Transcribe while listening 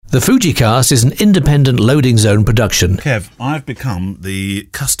The Fujicast is an independent loading zone production. Kev, I've become the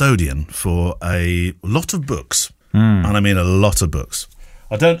custodian for a lot of books. And I mean a lot of books.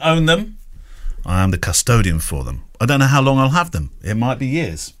 I don't own them. I am the custodian for them. I don't know how long I'll have them. It might be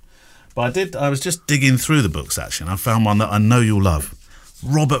years. But I was just digging through the books, actually, and I found one that I know you'll love.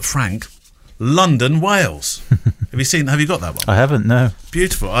 Robert Frank, London, Wales. Have you got that one? I haven't, no.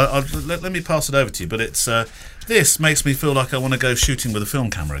 Beautiful. Let me pass it over to you, but it's... this makes me feel like I want to go shooting with a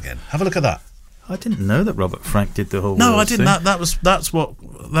film camera again. Have a look at that. I didn't know that Robert Frank did the whole. No, Wales I didn't.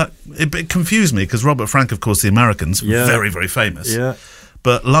 thing. It confused me because Robert Frank, of course, the Americans, very, very famous. Yeah.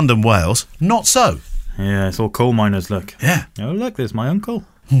 But London, Wales, not so. Yeah, it's all coal miners. Look. Yeah. Oh, look, there's my uncle.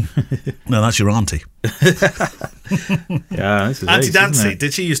 No, that's your auntie. Yeah, this is Auntie Nancy.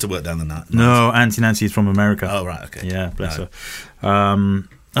 Did she used to work down the night? No, Auntie Nancy is from America. Oh, right, okay. Yeah, bless her.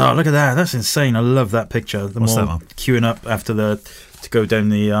 Oh, look at that! That's insane. I love that picture. What's that one? Queuing up after to go down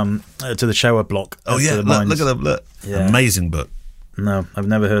to the shower block. Oh yeah, look at that! Look, yeah. Amazing book. No, I've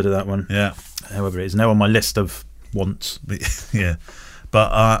never heard of that one. Yeah. However, it's now on my list of wants. Yeah,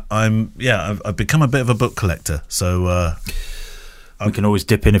 but I've become a bit of a book collector, so. We can always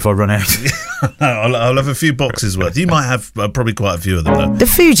dip in if I run out. No, I'll have a few boxes worth. You might have probably quite a few of them, though. The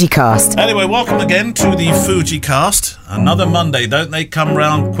Fujicast. Anyway, welcome again to the Fujicast. Another Monday, don't they come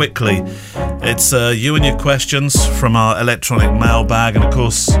round quickly? It's you and your questions from our electronic mailbag, and of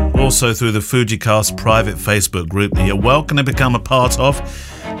course, also through the Fujicast private Facebook group that you're welcome to become a part of.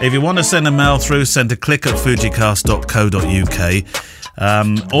 If you want to send a mail through, send a click at fujicast.co.uk.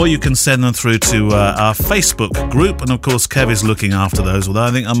 Or you can send them through to our Facebook group, and of course Kev is looking after those, although I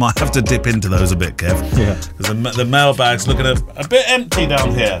think I might have to dip into those a bit, Kev. Yeah. Because the mailbag's looking a bit empty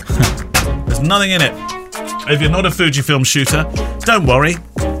down here. There's nothing in it. If you're not a Fujifilm shooter, don't worry.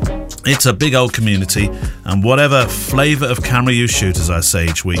 It's a big old community, and whatever flavour of camera you shoot, as I say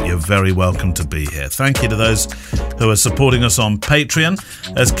each week, you're very welcome to be here. Thank you to those who are supporting us on Patreon.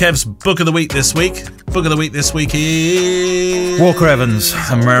 As Kev's Book of the Week this week is... Walker Evans,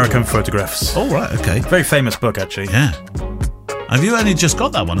 American Photographs. Oh, right, okay. Very famous book, actually. Yeah. Have you only just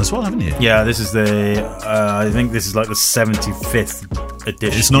got that one as well, haven't you? Yeah, this is I think this is like the 75th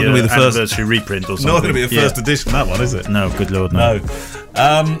edition. It's not going to be the first anniversary reprint or something. Not going to be a first edition, that one, is it? No, good lord, no.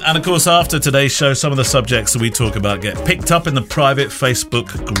 And of course, after today's show, some of the subjects that we talk about get picked up in the private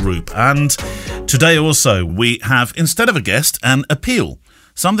Facebook group. And today also, we have, instead of a guest, an appeal.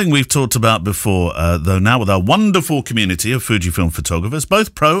 Something we've talked about before, though now with our wonderful community of Fujifilm photographers,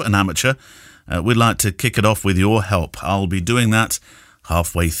 both pro and amateur. We'd like to kick it off with your help. I'll be doing that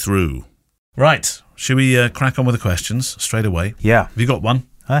halfway through. Right, should we crack on with the questions straight away? Yeah. Have you got one?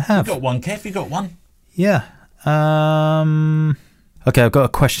 I have. You got one, Kev? You got one? Yeah. Okay, I've got a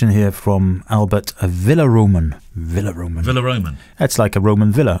question here from Albert Villaroman. Villaroman. That's like a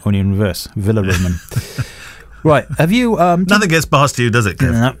Roman villa, only in reverse. Villaroman. Right, have you... nothing gets past you, does it,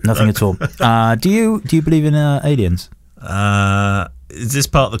 Kev? No, nothing at all. Do you believe in aliens? Is this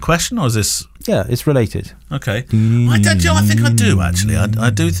part of the question, or is this... Yeah, it's related. Okay. I think I do, actually. I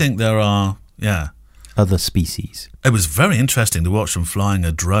do think there are, other species. It was very interesting to watch them flying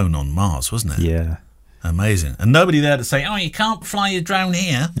a drone on Mars, wasn't it? Yeah. Amazing. And nobody there to say, you can't fly your drone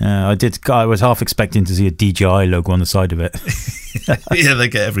here. Yeah, I was half expecting to see a DJI logo on the side of it. Yeah, they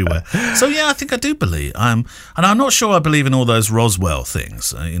get everywhere. So, yeah, I think I do believe. And I'm not sure I believe in all those Roswell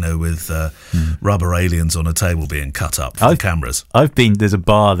things, with rubber aliens on a table being cut up for the cameras. There's a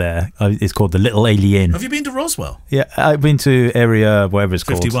bar there. It's called the Little Alien. Have you been to Roswell? Yeah, I've been to area, whatever it's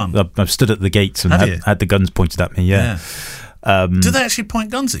 51. called. I've stood at the gates and had the guns pointed at me, yeah. Do they actually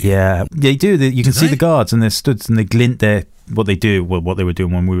point guns at you? Yeah, they do. You can see the guards, and they're stood and they glint their what they were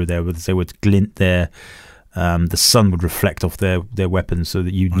doing when we were there. They would glint their. The sun would reflect off their weapons, so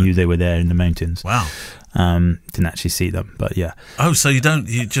that you knew they were there in the mountains. Wow. Didn't actually see them, but yeah. Oh, so you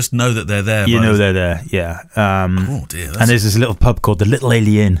just know that they're there. You know they're there, yeah. Oh dear. And there's this little pub called the Little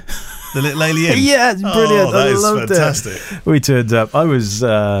Alien. The Little Alien. Yeah, it's brilliant. Oh, that I is loved fantastic. It. We turned up. I was.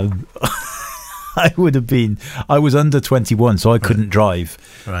 I was under 21, so I couldn't drive.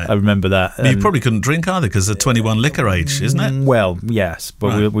 Right. I remember that. You probably couldn't drink either, because the 21 liquor age, isn't it? Well, yes,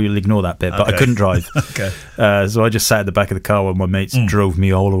 but we'll ignore that bit. But I couldn't drive. Okay. So I just sat at the back of the car while my mates drove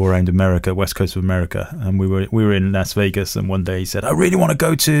me all around America, west coast of America. And we were in Las Vegas, and one day he said, I really want to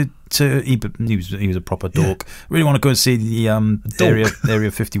go to he was a proper dork. I really want to go and see the area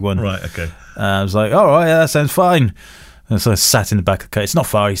 51. Right, okay. I was like, all right, that sounds fine. And so I sat in the back of the car. It's not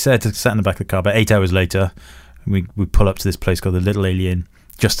far, he said. I sat in the back of the car. About 8 hours later, we pull up to this place called the Little Alien,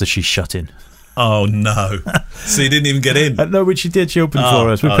 just as she's shut in. Oh, no. So you didn't even get in? No, which she did. She opened for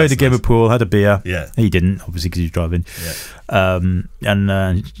us. We played a game of pool, had a beer. Yeah. He didn't, obviously, because he was driving. Yeah.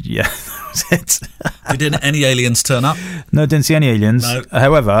 Yeah, that was it. Did any aliens turn up? No, didn't see any aliens. No.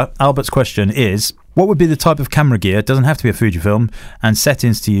 However, Albert's question is, what would be the type of camera gear, it doesn't have to be a Fujifilm, and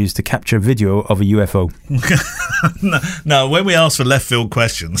settings to use to capture video of a UFO? No, when we ask for left field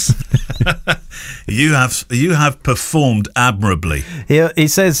questions, you have performed admirably. He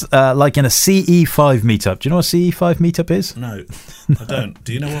says, like in a CE5 meetup. Do you know what a CE5 meetup is? No, I don't.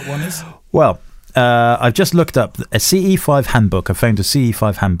 Do you know what one is? Well, I've just looked up a CE5 handbook. I found a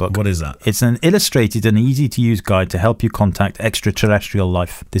CE5 handbook. What is that? It's an illustrated and easy-to-use guide to help you contact extraterrestrial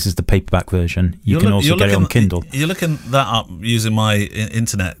life. This is the paperback version. You can also get it on Kindle. You're looking that up using my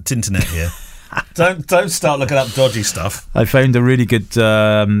internet here. Don't start looking up dodgy stuff. I found a really good. It's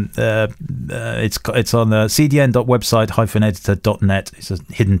on the cdn.website-editor.net. It's a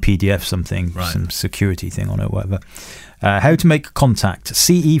hidden PDF, something, some security thing on it, whatever. How to Make Contact,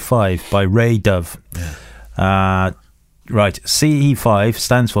 CE5 by Ray Dove. Yeah. Right, CE5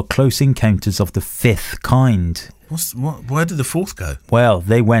 stands for Close Encounters of the Fifth Kind. Where did the fourth go? Well,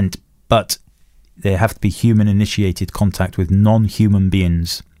 they went, but they have to be human-initiated contact with non-human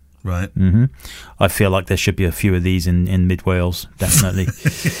beings. Right. Mm-hmm. I feel like there should be a few of these in mid-Wales, definitely.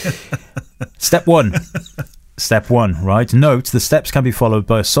 Step one, right? Note, the steps can be followed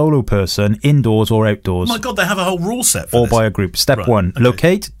by a solo person, indoors or outdoors. Oh my God, they have a whole rule set for or this. by a group. Step 1, okay.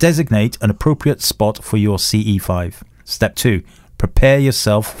 Locate, designate an appropriate spot for your CE5. Step 2, prepare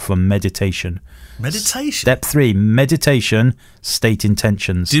yourself for meditation. Meditation? Step 3, meditation, state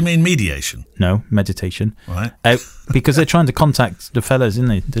intentions. Do you mean mediation? No, meditation. Right. Because they're trying to contact the fellas, isn't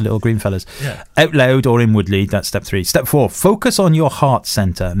they? The little green fellas. Yeah. Out loud or inwardly, that's step 3. Step 4, focus on your heart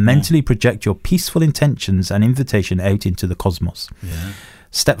center. Mentally project your peaceful intentions and invitation out into the cosmos. Yeah.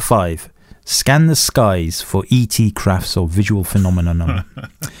 Step 5, scan the skies for ET crafts or visual phenomenon.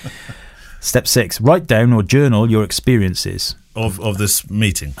 Step 6, write down or journal your experiences. Of this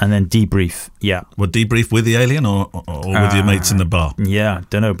meeting. And then debrief, yeah. Well, debrief with the alien or with your mates in the bar? Yeah,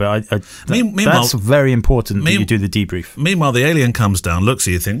 don't know, but Meanwhile, that's very important that you do the debrief. Meanwhile, the alien comes down, looks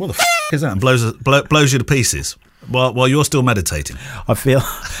at you, think, what the f*** is that? And blows you to pieces while you're still meditating. I feel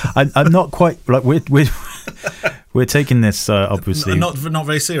I'm not quite like we're taking this obviously not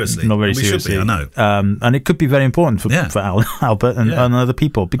very seriously. Not very seriously. Should be, I know. And it could be very important for Albert and other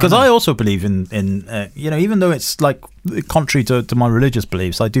people, because I also believe in even though it's like contrary to my religious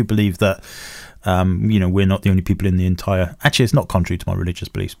beliefs, I do believe that we're not the only people in the entire. Actually, it's not contrary to my religious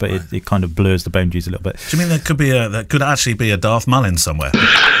beliefs, but it kind of blurs the boundaries a little bit. Do you mean there could actually be a Darth Mullin somewhere?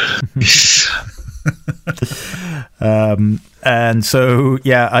 And so,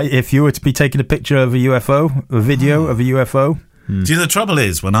 if you were to be taking a picture of a UFO, a video of a UFO. Do you know the trouble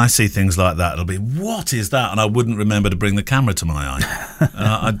is, when I see things like that, it'll be, what is that? And I wouldn't remember to bring the camera to my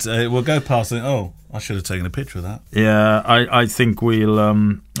eye. We'll go past and I should have taken a picture of that. Yeah, I think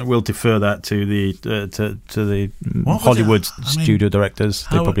we'll defer that to the Hollywood studio directors.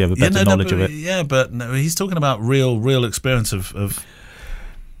 They probably have a better knowledge of it. Yeah, but no, he's talking about real experience of.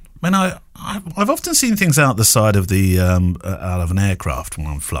 I mean, I've often seen things out the side of out of an aircraft when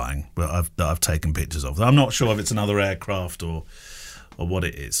I'm flying, but I've taken pictures of. I'm not sure if it's another aircraft or what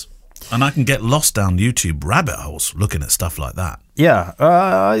it is, and I can get lost down YouTube rabbit holes looking at stuff like that. Yeah,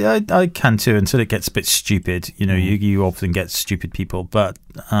 I can too, until it gets a bit stupid. You often get stupid people, but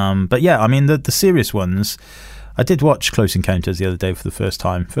yeah, I mean the serious ones. I did watch Close Encounters the other day for the first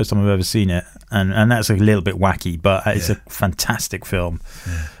time I've ever seen it, and that's a little bit wacky, but it's a fantastic film.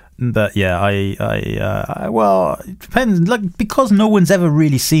 Yeah. But yeah, well, it depends. Like, because no one's ever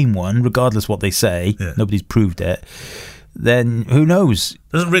really seen one, regardless what they say, nobody's proved it. Then who knows?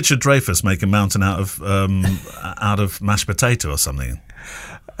 Doesn't Richard Dreyfuss make a mountain out of mashed potato or something?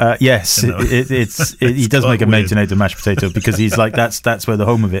 Yes, he does make a mountain out of mashed potato, because he's like that's where the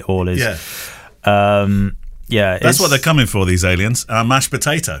home of it all is. Yeah. That's what they're coming for, these aliens. Mashed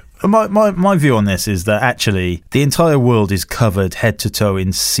potato. My view on this is that actually the entire world is covered head to toe in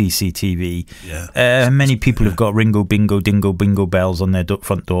CCTV. Yeah. Many people have got Ringo, Bingo, Dingo, Bingo bells on their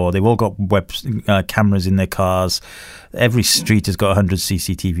front door. They've all got web cameras in their cars. Every street has got 100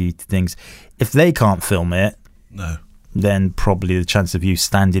 CCTV things. If they can't film it, then probably the chance of you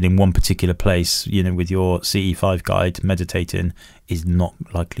standing in one particular place, with your CE5 guide meditating, is not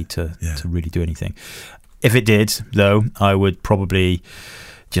likely to really do anything. If it did, though, I would probably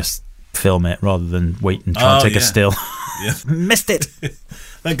just film it rather than wait and try and take a still. Yeah. Missed it.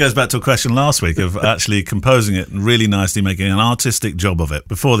 That goes back to a question last week of actually composing it and really nicely making an artistic job of it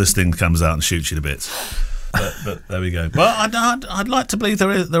before this thing comes out and shoots you to bits. but there we go. Well, I'd like to believe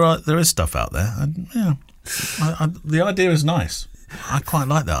there is stuff out there. And, yeah, the idea is nice. I quite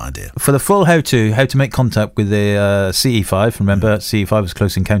like that idea. For the full how to make contact with the CE5, remember CE5 was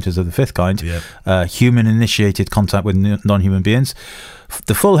Close Encounters of the Fifth Kind, human-initiated contact with non-human beings.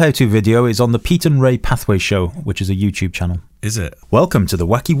 The full how-to video is on the Pete and Ray Pathway Show, which is a YouTube channel. Is it? Welcome to the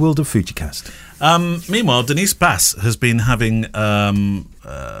wacky world of FujiCast. Meanwhile, Denise Bass has been having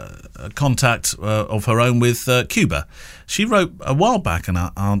contact of her own with Cuba. She wrote a while back and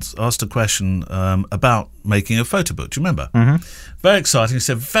asked a question about making a photo book. Do you remember? Mm-hmm. Very exciting. She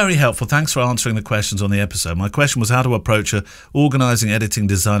said, very helpful. Thanks for answering the questions on the episode. My question was how to approach organising, editing,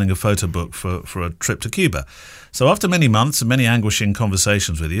 designing a photo book for a trip to Cuba. So after many months and many anguishing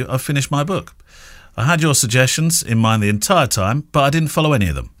conversations with you, I've finished my book. I had your suggestions in mind the entire time, but I didn't follow any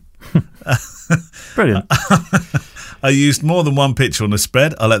of them. Brilliant. I used more than one picture on the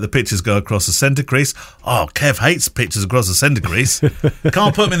spread. I let the pictures go across the centre crease. Oh, Kev hates pictures across the centre crease.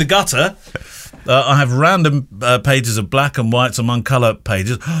 Can't put them in the gutter. I have random pages of black and whites among colour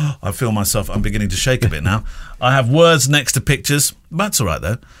pages. I feel myself, I'm beginning to shake a bit now. I have words next to pictures. That's all right,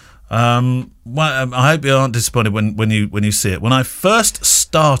 though. I hope you aren't disappointed when you see it. When I first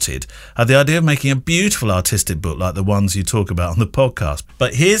started, I had the idea of making a beautiful artistic book like the ones you talk about on the podcast.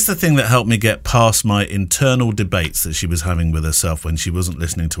 But here's the thing that helped me get past my internal debates that she was having with herself when she wasn't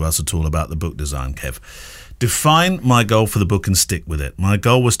listening to us at all about the book design, Kev. Define my goal for the book and stick with it. My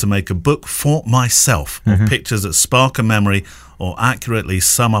goal was to make a book for myself of pictures that spark a memory or accurately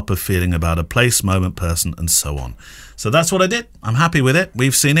sum up a feeling about a place, moment, person, and so on. So that's what I did. I'm happy with it.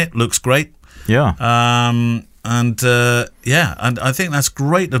 We've seen it. Looks great. Yeah. And I think that's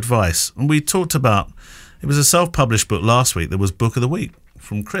great advice. And we talked about, it was a self-published book last week. There was Book of the Week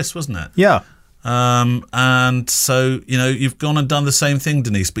from Chris, wasn't it? Yeah. And so, you've gone and done the same thing,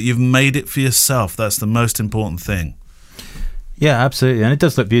 Denise, but you've made it for yourself. That's the most important thing. Yeah, absolutely. And it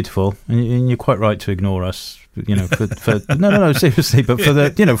does look beautiful. And you're quite right to ignore us. For no, seriously, but for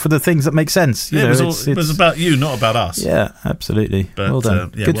the things that make sense. It was about you, not about us. Yeah, absolutely. But, well done.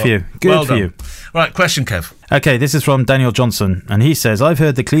 Good for you. Good for you. Right, question, Kev. Okay, this is from Daniel Johnson, and he says, I've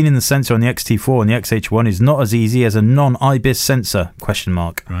heard the cleaning the sensor on the XT4 and the XH1 is not as easy as a non-IBIS sensor, ?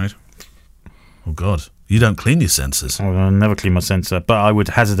 Right. Oh, God. You don't clean your sensors. I never clean my sensor, but I would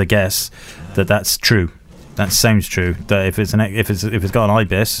hazard a guess that that's true. That sounds true. That if it's got an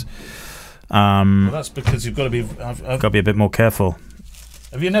IBIS, well, that's because you've got to be. I've got to be a bit more careful.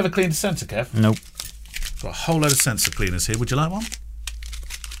 Have you never cleaned a sensor, Kev? Nope. Got a whole load of sensor cleaners here. Would you like one?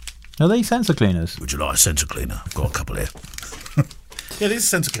 Are they sensor cleaners? Would you like a sensor cleaner? I've got a couple here. Yeah, these are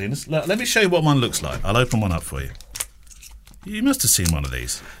sensor cleaners. Let me show you what one looks like. I'll open one up for you. You must have seen one of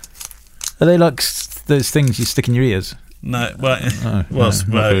these. Are they like those things you stick in your ears? No,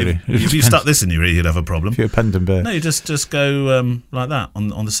 really. If you stuck this in your ear, you'd have a problem. If you're a pendant bear. No, you just go like that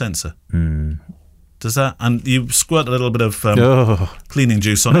on the sensor. Does that? And you squirt a little bit of cleaning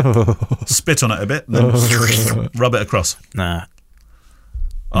juice on it, spit on it a bit, and then rub it across. Nah.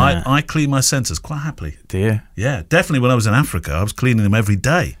 I clean my sensors quite happily. Do you? Yeah, definitely. When I was in Africa, I was cleaning them every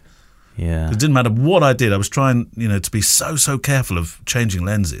day. Yeah. It didn't matter what I did. I was trying, to be so careful of changing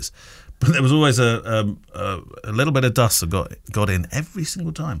lenses. But there was always a little bit of dust that got in every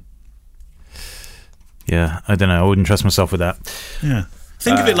single time. Yeah, I don't know. I wouldn't trust myself with that. Yeah.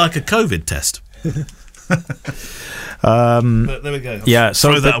 Think of it like a COVID test. But there we go.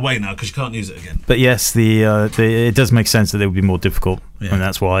 Throw that away now because you can't use it again. But yes, it does make sense that it would be more difficult, and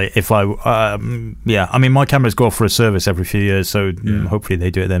that's why my cameras go off for a service every few years, so hopefully they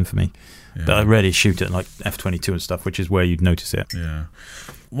do it then for me. Yeah. But I rarely shoot it like F22 and stuff, which is where you'd notice it. Yeah.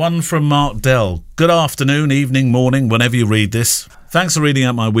 One from Mark Dell. Good afternoon, evening, morning, whenever you read this. Thanks for reading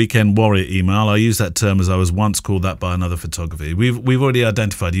out my weekend warrior email. I use that term as I was once called that by another photographer. We've already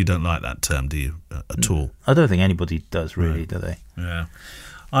identified you don't like that term, do you, at all? I don't think anybody does, really, do they? Yeah.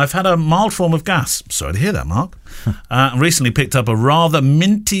 I've had a mild form of gas. Sorry to hear that, Mark. Recently picked up a rather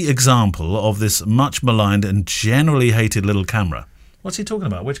minty example of this much maligned and generally hated little camera. What's he talking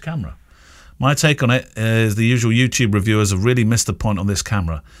about? Which camera? My take on it is the usual YouTube reviewers have really missed the point on this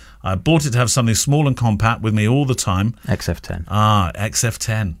camera. I bought it to have something small and compact with me all the time. XF10. Ah,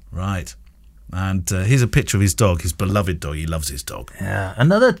 XF10, right. And here's a picture of his dog, his beloved dog. He loves his dog. Yeah,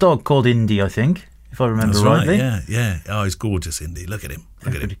 another dog called Indy, I think, if I remember rightly. Right, yeah. Oh, he's gorgeous, Indy. Look at him.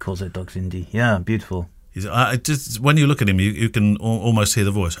 Everybody calls their dogs Indy. Yeah, beautiful. Just when you look at him, you can almost hear the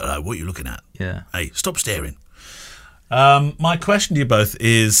voice. Hello, what are you looking at? Yeah. Hey, stop staring. My question to you both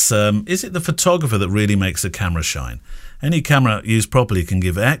is it the photographer that really makes the camera shine? Any camera used properly can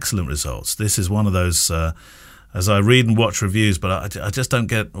give excellent results. This is one of those, as I read and watch reviews, but I just don't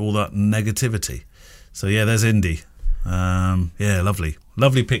get all that negativity. So yeah, there's Indy. Yeah,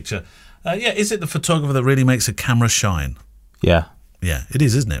 lovely picture. Is it the photographer that really makes a camera shine? Yeah. Yeah, it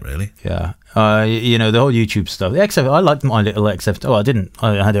is, isn't it, really? Yeah. The whole YouTube stuff. The XF, I liked my little XF. Oh, I didn't.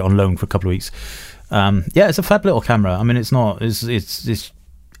 I had it on loan for a couple of weeks. It's a fab little camera. I mean, it's not. It's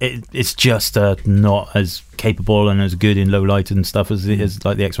just not as capable and as good in low light and stuff as it is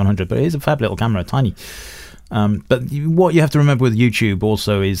like the X100. But it is a fab little camera, tiny. But what you have to remember with YouTube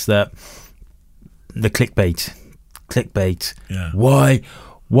also is that the clickbait. Yeah. Why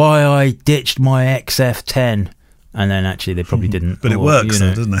I ditched my XF10. And then actually they probably didn't. But it works,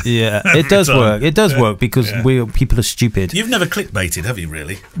 though, doesn't it? Yeah, it does work. It does work because people are stupid. You've never clickbaited, have you?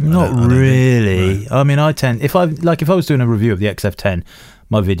 Really? Not really. Right. I mean, I tend if I was doing a review of the XF10,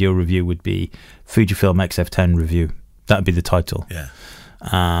 my video review would be Fujifilm XF10 review. That would be the title. Yeah.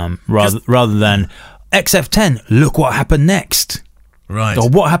 Rather than XF10. Look what happened next. Right. Or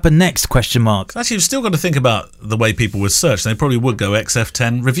what happened next? Question mark. Actually, you've still got to think about the way people would search. They probably would go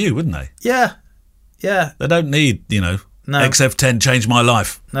XF10 review, wouldn't they? Yeah. They don't need, XF10 changed my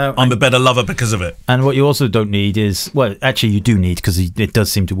life. No, I'm a better lover because of it. And what you also don't need is, well, actually you do need, because it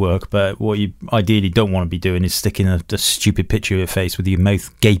does seem to work, but what you ideally don't want to be doing is sticking a stupid picture of your face with your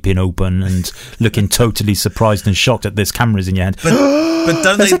mouth gaping open and looking totally surprised and shocked that there's cameras in your hand.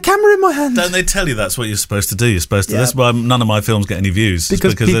 But there's a camera in my hand. Don't they tell you that's what you're supposed to do? You're supposed to. That's why none of my films get any views.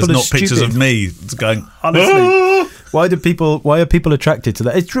 Because there's not pictures of me going, honestly. Why are people attracted to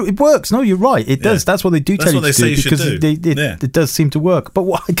that? It's true. It works. No, you're right. It does. That's what they do tell you to do because it does seem to work.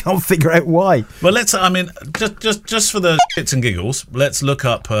 But I can't figure out why. Well, just for the shits and giggles, let's look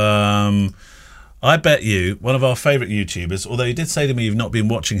up. I bet you one of our favourite YouTubers, although you did say to me you've not been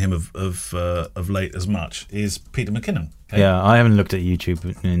watching him of late as much, is Peter McKinnon. Okay? Yeah, I haven't looked at YouTube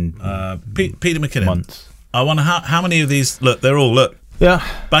in Peter McKinnon. Months. I wonder how many of these. Look, they're all Yeah.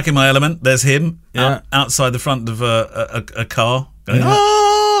 Back in my element. There's him outside the front of a car going,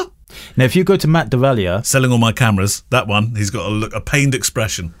 ah! Now, if you go to Matt Davalia, selling all my cameras, that one, he's got a pained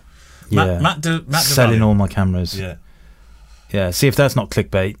expression. Yeah. Matt selling Davalia. all my cameras. Yeah. Yeah. See if that's not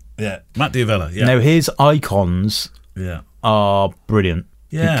clickbait. Yeah. Matt Diavella. Yeah. Now, his icons are brilliant.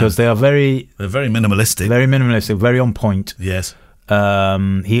 Yeah. Because they're very minimalistic. Very minimalistic, very on point. Yes.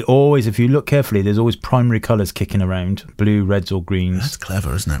 He always, if you look carefully, there's always primary colours kicking around, blue, reds or greens. That's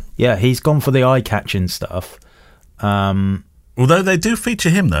clever, isn't it? Yeah, he's gone for the eye-catching stuff. Although they do feature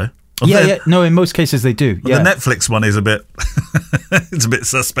him, though. No, in most cases they do. Well, the Netflix one is a bit, it's a bit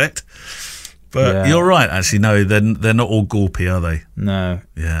suspect. But you're right, actually. No, they're not all gawpy, are they? No.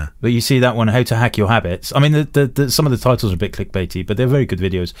 Yeah. But you see that one, How to Hack Your Habits. I mean, some of the titles are a bit clickbaity, but they're very good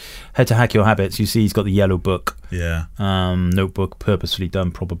videos. How to Hack Your Habits. You see he's got the yellow book. Yeah. Notebook, purposefully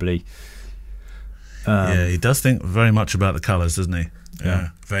done, probably. He does think very much about the colours, doesn't he? Yeah,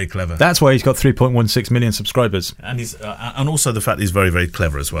 very clever. That's why he's got 3.16 million subscribers. And he's and also the fact he's very, very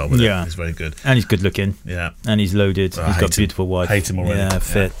clever as well. Yeah, he's very good. And he's good looking. Yeah, and he's loaded. He's got a beautiful wife. Hate him already. Yeah,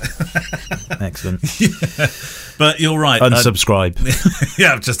 fit. Excellent. Yeah. But you're right. Unsubscribe.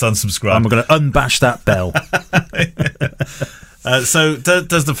 I've just unsubscribed. I'm going to unbash that bell. So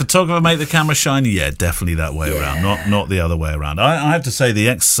does the photographer make the camera shiny? Yeah, definitely that way around. Not the other way around. I have to say the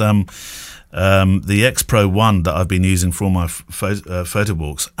X Pro 1 that I've been using for all my photo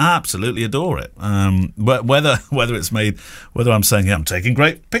walks, absolutely adore it. Whether I'm saying I'm taking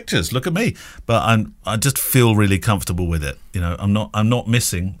great pictures, look at me, but I just feel really comfortable with it. I'm not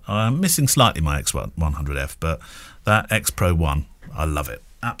missing. I'm missing slightly my X100F, but that X Pro 1, I love it.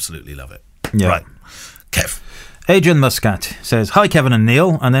 Absolutely love it. Yeah. Right, Kev. Adrian Muscat says, "Hi Kevin and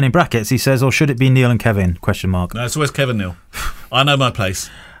Neil," and then in brackets he says, "Or should it be Neil and Kevin?" ? No, it's always Kevin Neil. I know my place.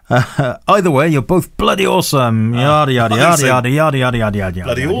 Either way, you're both bloody awesome. Yada yada yada yada yada yada yada yada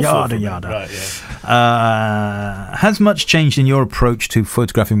bloody yada yada. Right, yeah. Has much changed in your approach to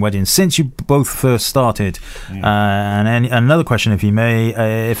photographing weddings since you both first started? And another question, if you may,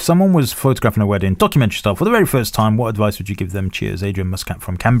 if someone was photographing a wedding, documentary style, for the very first time, what advice would you give them? Cheers, Adrian Muscat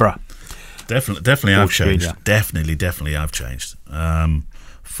from Canberra. Definitely, I've changed. Definitely, I've changed.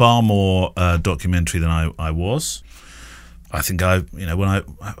 Far more documentary than I was. I think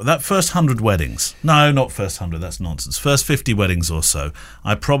that first 100 weddings. No, not first 100. That's nonsense. First 50 weddings or so.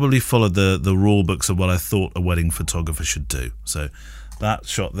 I probably followed the rule books of what I thought a wedding photographer should do. So that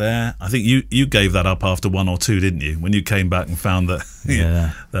shot there, I think you gave that up after one or two, didn't you? When you came back and found that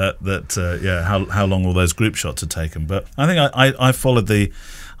how long all those group shots had taken. But I think I followed the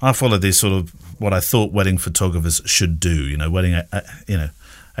sort of what I thought wedding photographers should do. Wedding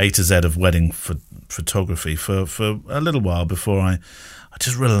A to Z of wedding photography for a little while before I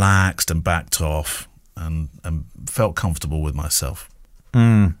just relaxed and backed off and felt comfortable with myself.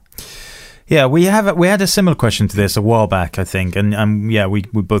 Yeah, we had a similar question to this a while back, I think, and we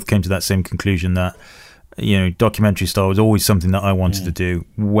both came to that same conclusion that, you know, documentary style was always something that I wanted to do.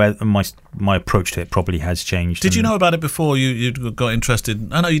 Where my approach to it probably has changed. Did you know about it before you got interested?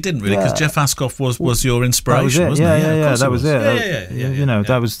 Oh, no, you didn't really, because Jeff Askoff was your inspiration, wasn't it? Yeah, that was it.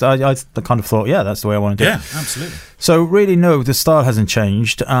 That was I kind of thought, that's the way I want to do it. Yeah, absolutely. So really, no, the style hasn't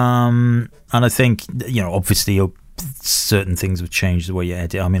changed, and I think, you know, obviously certain things have changed the way you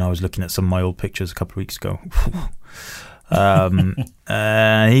edit. I mean, I was looking at some of my old pictures a couple of weeks ago.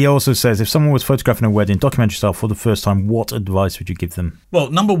 He also says, if someone was photographing a wedding documentary style for the first time, what advice would you give them?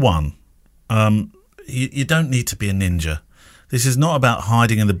 Well, number one, you don't need to be a ninja. This is not about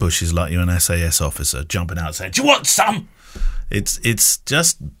hiding in the bushes like you're an SAS officer jumping out saying, "Do you want some?" It's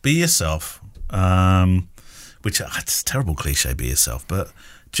just be yourself, which it's a terrible cliche, be yourself, but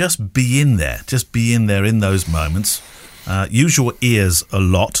just be in there. Just be in there in those moments. Use your ears a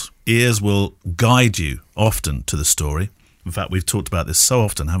lot. Ears will guide you often to the story. In fact, we've talked about this so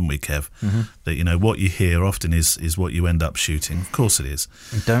often, haven't we, Kev? Mm-hmm. That, you know, what you hear often is what you end up shooting. Of course it is.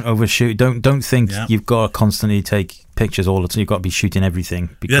 Don't overshoot. Don't think you've got to constantly take pictures all the time. You've got to be shooting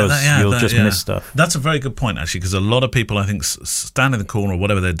everything, because you'll just miss stuff. That's a very good point, actually, because a lot of people, I think, stand in the corner or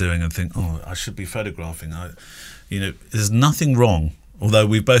whatever they're doing and think, oh, I should be photographing. There's nothing wrong. Although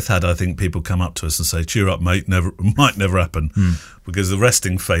we've both had, I think, people come up to us and say, "Cheer up, mate, might never happen." Because the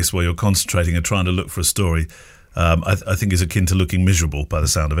resting face while you're concentrating and trying to look for a story, I think is akin to looking miserable by the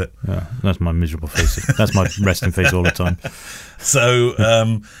sound of it. Yeah, that's my miserable face. That's my resting face all the time. So,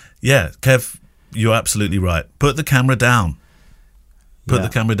 Kev, you're absolutely right. Put the camera down. Put the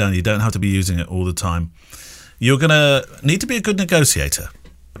camera down. You don't have to be using it all the time. You're going to need to be a good negotiator.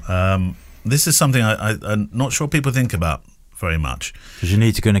 This is something I'm not sure people think about very much. Because you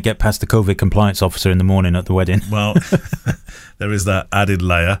need to get past the COVID compliance officer in the morning at the wedding. Well, there is that added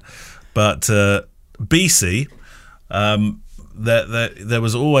layer. But BC, there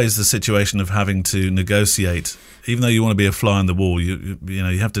was always the situation of having to negotiate. Even though you want to be a fly on the wall, you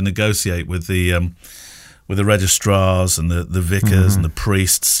have to negotiate with the registrars and the vicars and the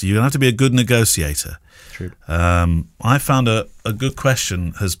priests. You have to be a good negotiator. True. I found a good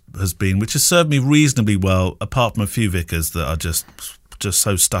question has been, which has served me reasonably well, apart from a few vicars that are just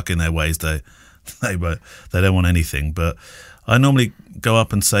so stuck in their ways they don't want anything. But I normally go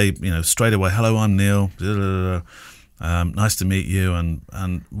up and say, straight away, "Hello, I'm Neil. Nice to meet you. And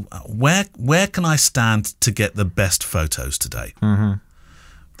where can I stand to get the best photos today?" Mm-hmm.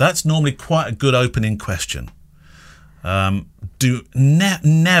 That's normally quite a good opening question. Do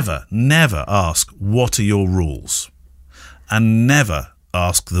never ask, "What are your rules?" and never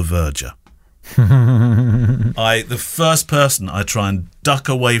ask the verger. The first person I try and duck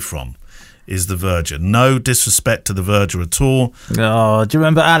away from is the verger. No disrespect to the verger at all. Oh, do you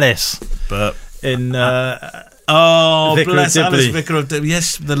remember Alice? But in Vicar bless Alice, Vicar of Dibley.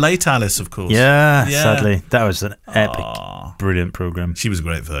 Yes, the late Alice, of course. Yeah, sadly, that was an epic, brilliant program. She was a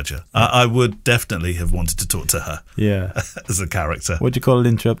great verger. I would definitely have wanted to talk to her. Yeah, as a character. What do you call an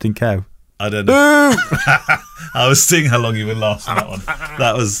interrupting cow? I don't know. I was seeing how long you would last on that one.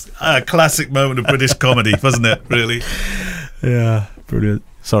 That was a classic moment of British comedy, wasn't it? Really? Yeah, brilliant.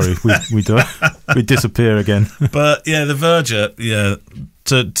 Sorry, we disappear again. But yeah, the verger,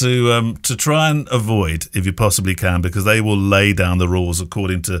 to try and avoid, if you possibly can, because they will lay down the rules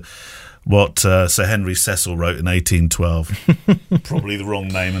according to what Sir Henry Cecil wrote in 1812. Probably the wrong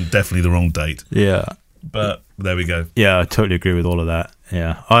name and definitely the wrong date. Yeah, but there we go. Yeah, I totally agree with all of that.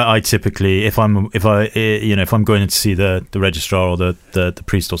 Yeah, I typically, if I'm going to see the registrar or the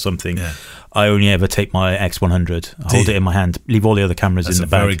priest or something, I only ever take my X100. I hold it in my hand, leave all the other cameras in the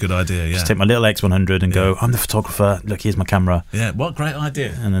bag. That's a very good idea, yeah. Just take my little X100 and go, "I'm the photographer, look, here's my camera." Yeah, what a great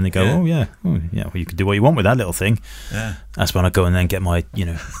idea. And then they go, well, you can do what you want with that little thing. Yeah. That's when I go and then get my,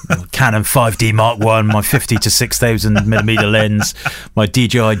 Canon 5D Mark I, my 50 to 6000 millimeter lens, my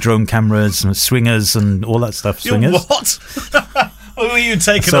DJI drone cameras, and swingers and all that stuff. Swingers? What? Who are you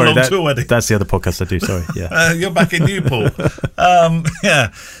taking along to a wedding? That's the other podcast I do, sorry. Yeah. You're back in Newport.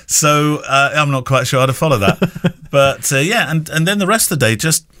 So I'm not quite sure how to follow that. But and then the rest of the day,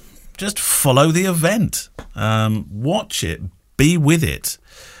 just follow the event. Watch it. Be with it.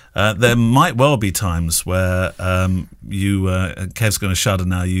 There might well be times where Kev's going to shudder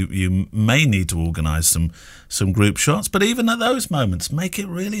now, you may need to organise some group shots, but even at those moments, make it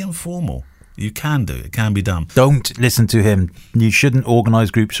really informal. You can do it. It can be done. Don't listen to him. You shouldn't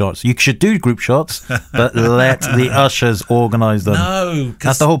organise group shots. You should do group shots, but let the ushers organise them. No.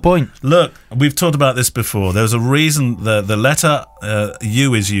 That's the whole point. Look, we've talked about this before. There's a reason the letter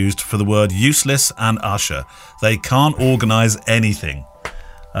U is used for the word useless and usher. They can't organise anything.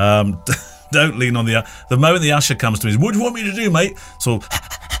 Don't lean on the moment the usher comes to me, what do you want me to do, mate? So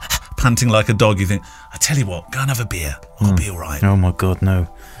panting like a dog, you think, I tell you what, go and have a beer. I'll be all right. Oh my God, no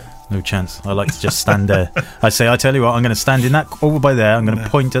chance. I like to just stand there. I tell you what, I'm going to stand in that over by there. I'm going to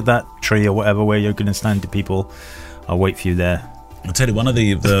point at that tree or whatever where you're going to stand to people. I'll wait for you there. I'll tell you, one of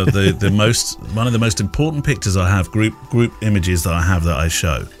the most important pictures I have, group images that I have that I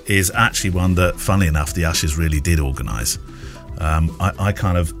show, is actually one that, funnily enough, the ushers really did organise. I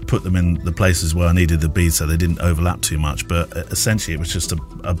kind of put them in the places where I needed the beads so they didn't overlap too much. But essentially, it was just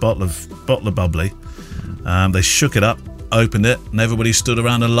a bottle of bubbly. They shook it up, opened it, and everybody stood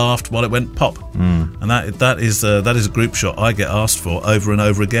around and laughed while it went pop. And that is a group shot I get asked for over and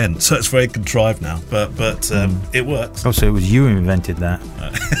over again. So it's very contrived now, but it works. Oh, so it was you who invented that?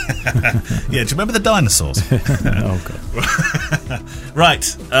 Yeah. Do you remember the dinosaurs? Oh God. Right.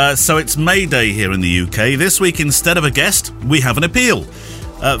 So it's May Day here in the UK. This week, instead of a guest, we have an appeal.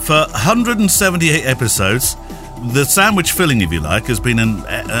 For 178 episodes, the sandwich filling, if you like, has been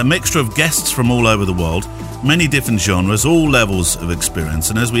a mixture of guests from all over the world, many different genres, all levels of experience.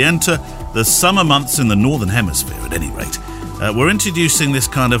 And as we enter the summer months in the Northern Hemisphere, at any rate, we're introducing this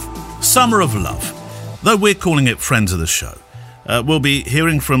kind of summer of love, though we're calling it Friends of the Show. We'll be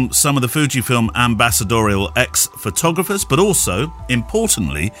hearing from some of the Fujifilm ambassadorial ex-photographers, but also,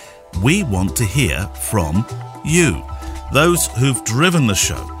 importantly, we want to hear from you, those who've driven the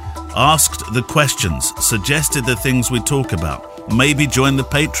show, asked the questions, suggested the things we talk about, maybe joined the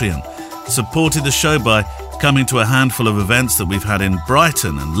Patreon, supported the show by coming to a handful of events that we've had in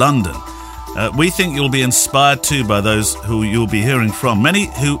Brighton and London. We think you'll be inspired too by those who you'll be hearing from. Many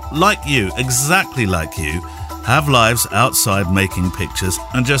who, like you, exactly like you, have lives outside making pictures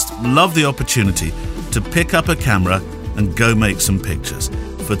and just love the opportunity to pick up a camera and go make some pictures.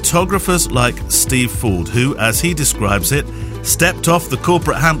 Photographers like Steve Ford, who, as he describes it, stepped off the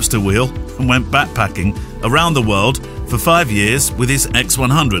corporate hamster wheel and went backpacking around the world for 5 years with his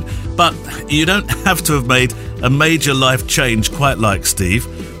X100. But you don't have to have made a major life change quite like Steve.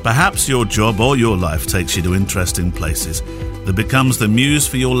 Perhaps your job or your life takes you to interesting places that becomes the muse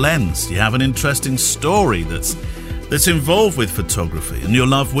for your lens. You have an interesting story that's involved with photography and your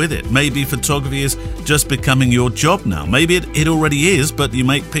love with it. Maybe photography is just becoming your job now. Maybe it already is, but you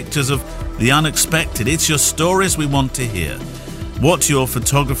make pictures of the unexpected. It's your stories we want to hear. What your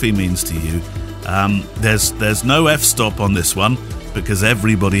photography means to you. There's no f-stop on this one because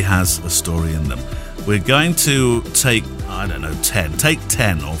everybody has a story in them. We're going to take,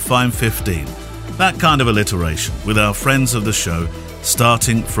 10 or find 15. That kind of alliteration with our friends of the show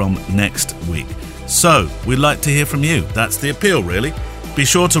starting from next week. So, we'd like to hear from you. That's the appeal, really. Be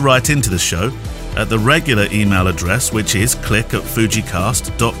sure to write into the show at the regular email address, which is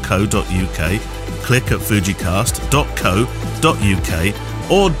click@fujicast.co.uk, click@fujicast.co.uk,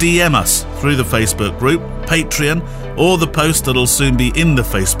 or DM us through the Facebook group, Patreon, or the post that'll soon be in the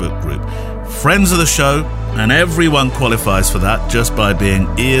Facebook group. Friends of the show, and everyone qualifies for that just by being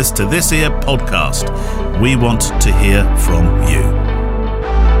ears to this here podcast. We want to hear from you.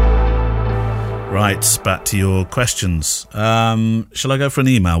 Right, back to your questions. Shall I go for an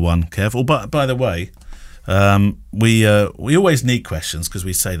email one, Kev? Oh, by the way, we always need questions because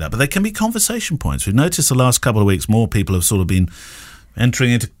we say that, but they can be conversation points. We've noticed the last couple of weeks more people have sort of been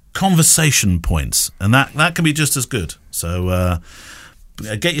entering into conversation points, and that can be just as good. So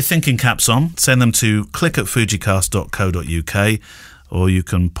get your thinking caps on, send them to click@fujicast.co.uk, or you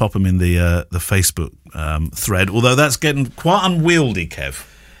can pop them in the Facebook thread, although that's getting quite unwieldy, Kev.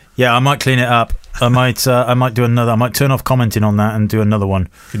 Yeah, I might clean it up. I might do another. I might turn off commenting on that and do another one.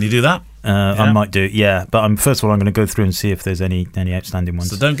 Can you do that? Yeah. I might do, yeah. But first of all, I'm going to go through and see if there's any outstanding ones.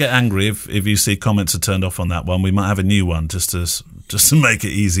 So don't get angry if you see comments are turned off on that one. We might have a new one just to make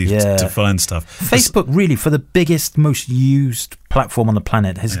it easy to find stuff. Facebook, really, for the biggest, most used platform on the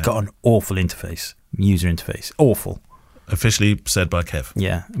planet, has got an awful user interface. Awful. Officially said by Kev.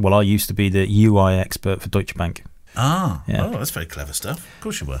 Yeah. Well, I used to be the UI expert for Deutsche Bank. Ah, yeah. Oh, that's very clever stuff. Of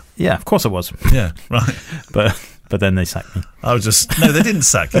course you were. Yeah, of course I was. Yeah, right. But then they sacked me. No, they didn't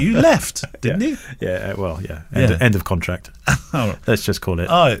sack you. You left, didn't you? Yeah, well, yeah. End of contract. Oh. Let's just call it.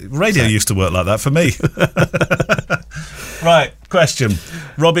 Oh, radio used to work like that for me. Right, question.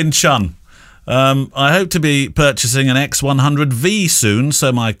 Robin Chun. I hope to be purchasing an X100V soon,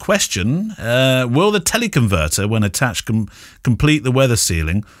 so my question, will the teleconverter, when attached, complete the weather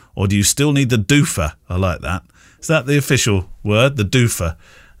sealing, or do you still need the doofer? I like that. Is that the official word, the doofer?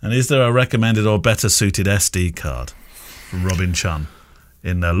 And is there a recommended or better suited SD card? From Robin Chun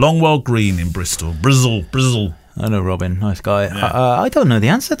in Longwell Green in Bristol. Brizzle. I know Robin, nice guy. Yeah. I don't know the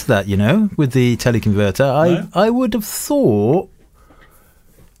answer to that, with the teleconverter. No? I would have thought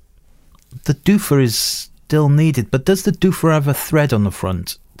the doofer is still needed, but does the doofer have a thread on the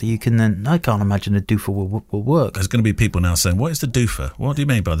front that you can then... I can't imagine a doofer will work. There's going to be people now saying, what is the doofer? What do you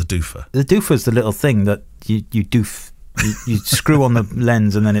mean by the doofer? The doofer is the little thing that you doof... You screw on the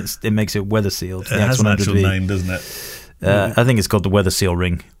lens and then it makes it weather sealed. It has an actual name, doesn't it? I think it's called the weather seal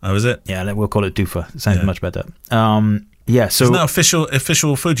ring. Oh, is it? Yeah, we'll call it doofer. It sounds much better. Yeah, so... Isn't that official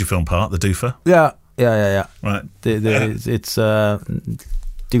Fujifilm part, the doofer? Yeah. Right. It's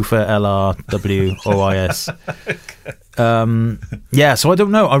doofer LRWOIS. Yeah, so I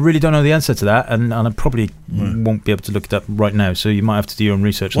don't know. I really don't know the answer to that, and I probably won't be able to look it up right now, so you might have to do your own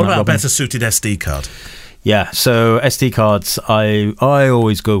research. What on that, about a Robin. better suited SD card? Yeah, so SD cards, I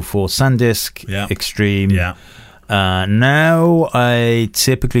always go for SanDisk, Extreme. Yeah. Now I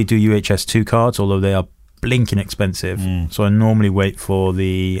typically do UHS-2 cards, although they are blinking expensive. So I normally wait for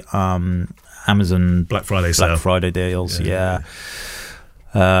the Amazon Black Friday sale. Black Friday deals, yeah.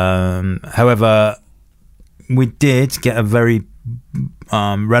 However, we did get a very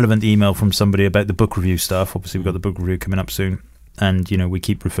relevant email from somebody about the book review stuff. Obviously, we've got the book review coming up soon. And, we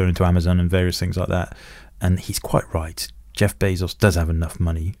keep referring to Amazon and various things like that. And he's quite right. Jeff Bezos does have enough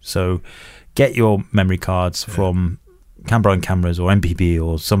money. So get your memory cards from Canberra Cameras or MPB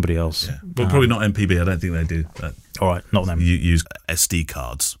or somebody else. Yeah. Well, probably not MPB. I don't think they do that. All right, not them. You use SD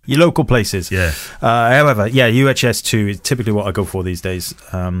cards. Your local places. Yeah. However, UHS-2 is typically what I go for these days.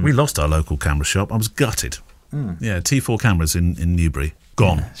 We lost our local camera shop. I was gutted. Yeah, T4 cameras in Newbury.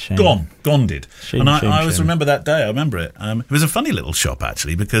 Gone. Yeah, Gone did. Shame, and I shame. always remember that day. I remember it. It was a funny little shop,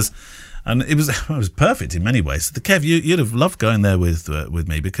 actually, because... And it was perfect in many ways. The Kev, you'd have loved going there with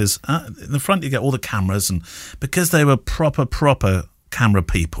me, because in the front you get all the cameras, and because they were proper camera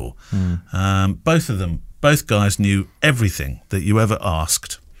people, both guys knew everything that you ever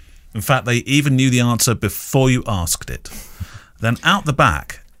asked. In fact, they even knew the answer before you asked it. Then out the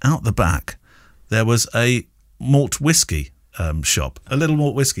back, there was a malt whiskey shop, a little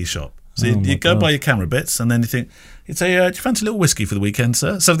malt whiskey shop. So you go buy your camera bits, and then you'd say, do you fancy a little whiskey for the weekend,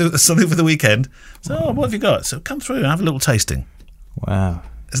 sir? Something for the weekend. So, what have you got? So come through and have a little tasting. Wow.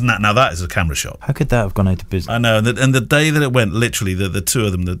 Isn't that, now that is a camera shop. How could that have gone out of business? I know, and the day that it went, literally, the two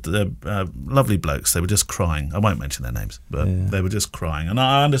of them, the lovely blokes, they were just crying. I won't mention their names, but they were just crying. And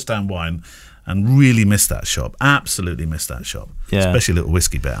I understand why, and really missed that shop. Absolutely missed that shop. Yeah. Especially a little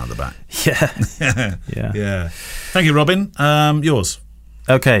whiskey bit out the back. Yeah. Thank you, Robin. Yours.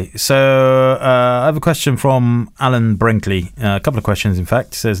 Okay, so I have a question from Alan Brinkley. A couple of questions, in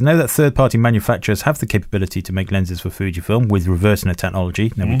fact. It says, now that third-party manufacturers have the capability to make lenses for Fujifilm with reversing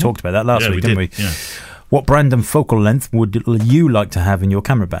technology, now we talked about that last week, didn't we? Yeah. What brand and focal length would you like to have in your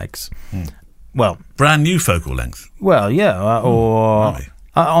camera bags? Well, brand new focal length. Well, yeah, or...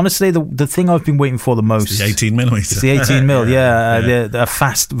 honestly, the thing I've been waiting for the most... It's the 18mm. It's the 18mm, a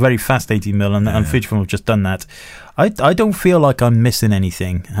fast, very fast 18mm, and Fujifilm have just done that. I don't feel like I'm missing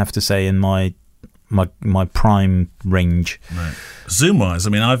anything, I have to say, in my prime range. Right. Zoom wise, I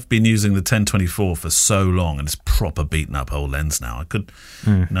mean, I've been using the 10-24 for so long, and it's proper beaten up whole lens now.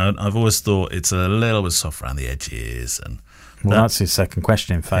 I've always thought it's a little bit soft around the edges, and that's his second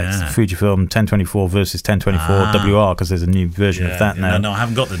question, in fact. Fujifilm 10-24 versus 10-24 WR, because there's a new version of that now. No, I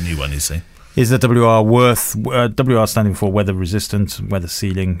haven't got the new one, you see. Is the WR WR standing for weather resistant, weather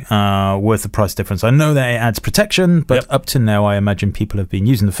sealing, worth the price difference? I know that it adds protection, but up to now I imagine people have been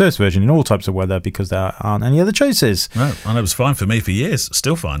using the first version in all types of weather because there aren't any other choices. No, and it was fine for me for years,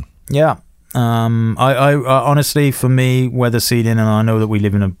 still fine. Yeah. I honestly, for me, weather sealing, and I know that we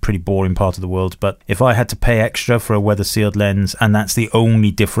live in a pretty boring part of the world, but if I had to pay extra for a weather sealed lens, and that's the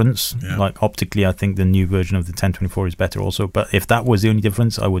only difference, like optically, I think the new version of the 10-24 is better also, but if that was the only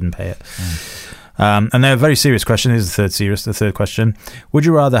difference, I wouldn't pay it. And then a very serious question is the third question. Would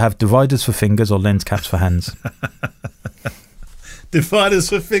you rather have dividers for fingers or lens caps for hands? Dividers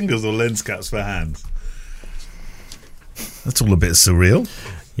for fingers or lens caps for hands? That's all a bit surreal.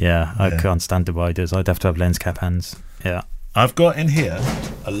 Yeah, I can't stand dividers. I'd have to have lens cap hands. Yeah. I've got in here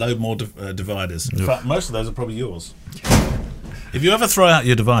a load more dividers. In fact, most of those are probably yours. If you ever throw out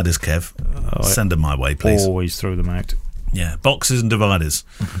your dividers, Kev, send them my way, please. Always throw them out. Yeah, boxes and dividers.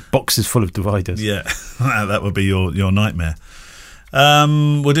 Boxes full of dividers. Yeah, that would be your nightmare.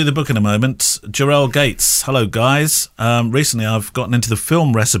 We'll do the book in a moment. Jarrell Gates, hello guys. Recently I've gotten into the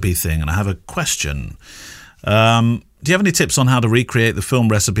film recipe thing, and I have a question. Do you have any tips on how to recreate the film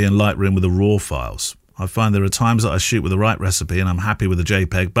recipe in Lightroom with the RAW files? I find there are times that I shoot with the right recipe and I'm happy with the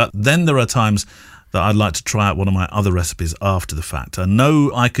JPEG, but then there are times that I'd like to try out one of my other recipes after the fact. I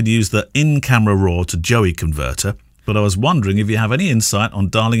know I could use the in-camera RAW to Joey converter, but I was wondering if you have any insight on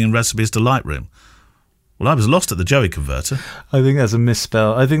dialing in recipes to Lightroom. Well, I was lost at the Joey converter. I think that's a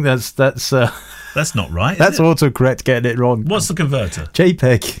misspell. I think that's That's not right. that's autocorrect getting it wrong. What's the converter?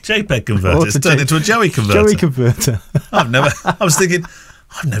 JPEG Converter. It's turned into a Joey converter. Joey converter. I was thinking,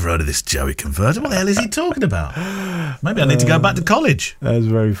 I've never heard of this Joey converter. What the hell is he talking about? Maybe I need to go back to college. That's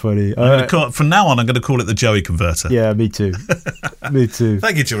very funny. From now on, I'm going to call it the Joey converter. Yeah, me too. Me too.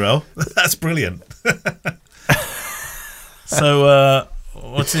 Thank you, Jarrell. That's brilliant. So,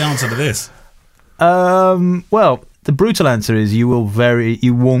 what's the answer to this? Well, the brutal answer is you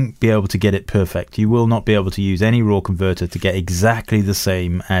won't be able to get it perfect. You will not be able to use any RAW converter to get exactly the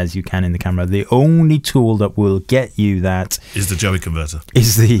same as you can in the camera. The only tool that will get you that is the Joey converter.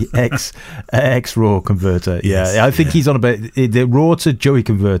 Is the X RAW converter. Yes, yeah, I think he's on about the RAW to Joey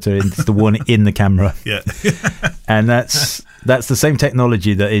converter is the one in the camera. Yeah. And that's the same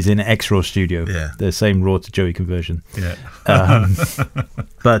technology that is in X-RAW Studio. Yeah. The same RAW to Joey conversion. Yeah.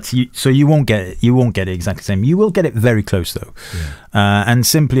 But you won't get it. You won't get it exactly the same. You will get it very close though. Yeah. And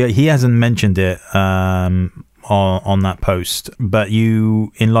simply, he hasn't mentioned it on that post. But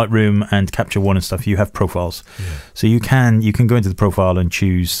you in Lightroom and Capture One and stuff, you have profiles. Yeah. So you can go into the profile and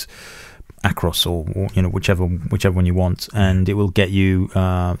choose Acros or whichever one you want, and it will get you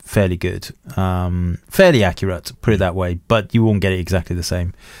fairly good, fairly accurate, put it that way, but you won't get it exactly the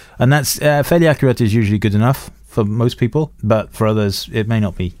same. And that's fairly accurate is usually good enough for most people, but for others it may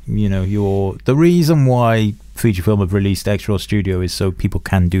not be. The reason why Fujifilm have released X-RAW Studio is so people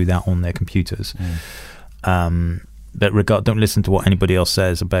can do that on their computers. But don't listen to what anybody else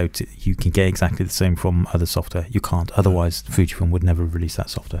says about it. You can get exactly the same from other software. You can't, otherwise Fujifilm would never release that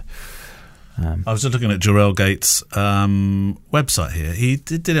software. I was just looking at Jarrell Gates' website here. He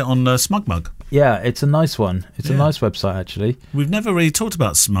did it on SmugMug. Yeah, it's a nice one. It's a nice website, actually. We've never really talked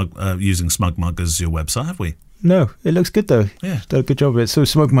about using SmugMug as your website, have we? No, it looks good, though. Yeah. Done a good job of it. So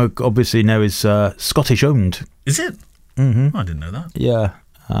SmugMug, obviously, now is Scottish-owned. Is it? Mm-hmm. I didn't know that. Yeah.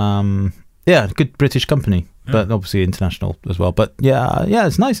 Good British company, but obviously international as well. But yeah,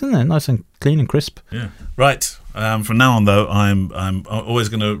 it's nice, isn't it? Nice and clean and crisp. Yeah. Right. From now on, though, I'm always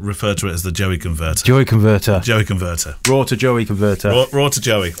going to refer to it as the Joey converter. Joey converter. Joey converter. RAW to Joey converter. Raw to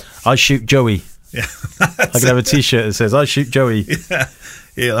Joey. I shoot Joey. Yeah. I could have a T-shirt that says "I shoot Joey."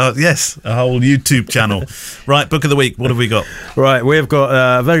 Yeah. Yes, a whole YouTube channel. Right, book of the week. What have we got? Right, we've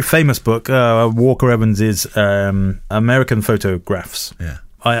got a very famous book. Walker Evans's American Photographs. Yeah.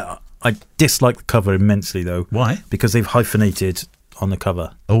 I dislike the cover immensely, though. Why? Because they've hyphenated on the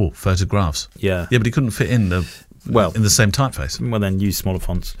cover. Oh, photographs. Yeah. Yeah, but he couldn't fit in the same typeface. Well, then use smaller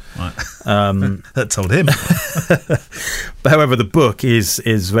fonts. Right. That told him. But however, the book is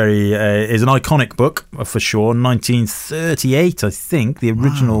very is an iconic book for sure. 1938, I think the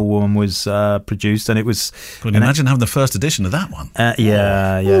original one was produced, and it was. Can you imagine having the first edition of that one?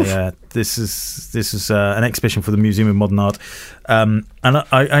 Yeah. This is an exhibition for the Museum of Modern Art, and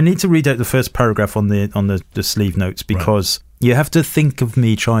I need to read out the first paragraph on the sleeve notes, because you have to think of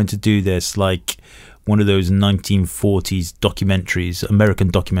me trying to do this like one of those 1940s documentaries,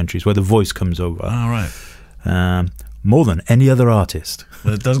 American documentaries, where the voice comes over. Oh, right. More than any other artist.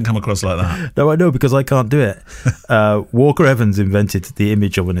 Well, it doesn't come across like that. No, I know, because I can't do it. Walker Evans invented the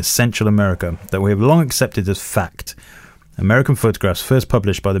image of an essential America that we have long accepted as fact. American Photographs, first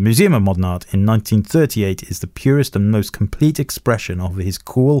published by the Museum of Modern Art in 1938, is the purest and most complete expression of his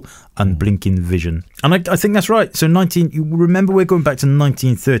cool, unblinking vision. And I think that's right. So remember, we're going back to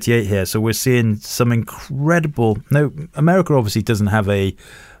 1938 here, so we're seeing some incredible... No, America obviously doesn't have it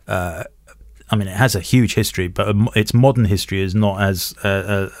has a huge history, but its modern history is not as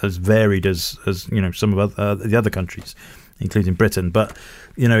varied as some of the other countries, including Britain. But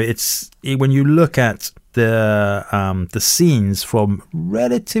it's when you look at the scenes from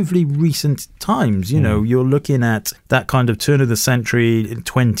relatively recent times, you're looking at that kind of turn of the century,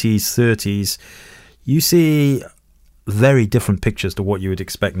 20s, 30s. You see very different pictures to what you would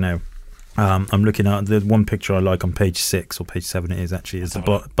expect now. I'm looking at the one picture I like on page 6 or page 7. It is actually is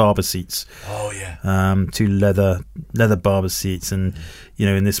the barber seats. Oh yeah. 2 leather barber seats, and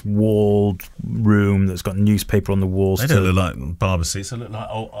in this walled room that's got newspaper on the walls. They don't look like barber seats. They look like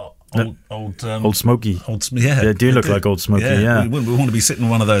old Smoky. They do look like Old Smoky. Yeah. We want to be sitting in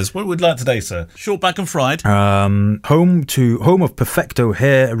one of those. What would we like today, sir? Short, back and fried. Home of Perfecto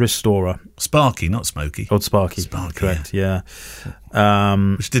Hair Restorer. Sparky, not Smoky. Old Sparky. Correct. Yeah.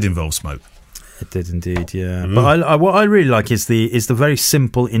 Which did involve smoke. It did indeed. Yeah. But what I really like is the very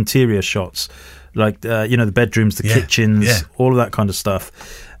simple interior shots, like the bedrooms, the kitchens, all of that kind of stuff.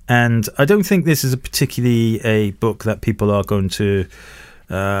 And I don't think this is particularly a book that people are going to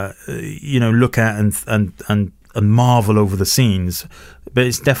look at and marvel over the scenes, but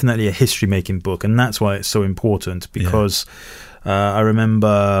it's definitely a history-making book, and that's why it's so important, because I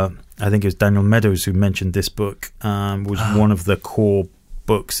remember, I think it was Daniel Meadows who mentioned this book, was one of the core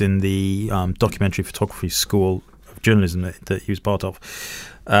books in the documentary photography school of journalism that he was part of.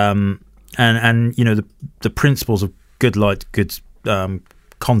 And you know, the principles of good light, good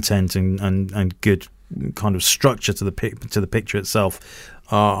content, and good kind of structure to the picture itself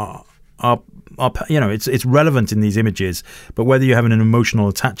are you know, it's relevant in these images, but whether you have an emotional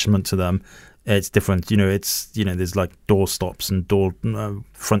attachment to them, it's different. You know, there's like door stops and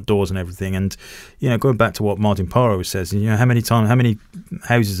front doors and everything. And, you know, going back to what Martin Parro says, you know, how many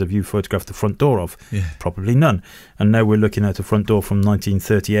houses have you photographed the front door of? Yeah. Probably none. And now we're looking at a front door from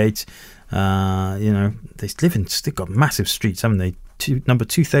 1938. You know, they've got massive streets, haven't they? Number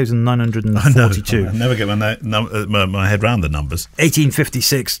 2,942. I never get my head around the numbers.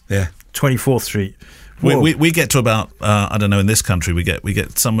 1856. Yeah. 24th Street. We get to about I don't know, in this country we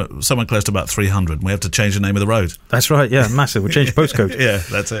get somewhere close to about 300. We have to change the name of the road. That's right. Yeah, massive. We'll change the postcode. Yeah,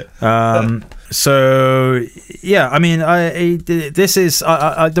 that's it. So yeah, I mean, this is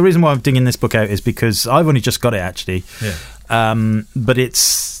the reason why I'm digging this book out is because I've only just got it actually. Yeah. But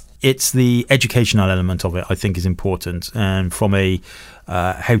it's the educational element of it I think is important, and from a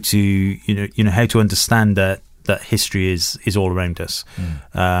how to understand that history is all around us,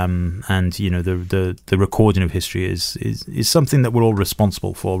 and you know the recording of history is something that we're all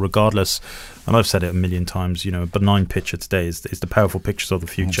responsible for, regardless. And I've said it a million times. You know, a benign picture today is the powerful pictures of the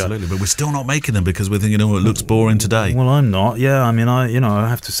future. Absolutely, but we're still not making them because we're thinking, oh, it looks boring today. Well, I'm not. Yeah, I mean, I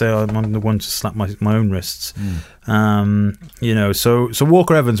have to say I'm the one to slap my own wrists. You know, so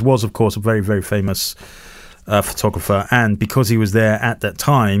Walker Evans was, of course, a very, very famous photographer, and because he was there at that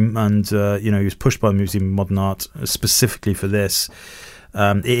time, and you know, he was pushed by the Museum of Modern Art specifically for this.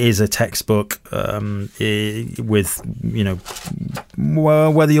 It is a textbook with, you know,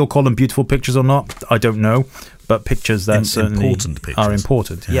 whether you'll call them beautiful pictures or not, I don't know, but pictures that certainly important pictures. Are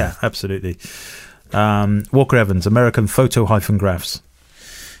important. Yeah, absolutely. Walker Evans, American Photo-Graphs.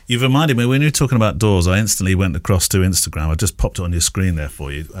 You've reminded me, when you were talking about doors, I instantly went across to Instagram. I just popped it on your screen there for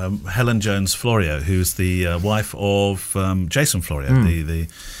you. Helen Jones Florio, who's the wife of Jason Florio, the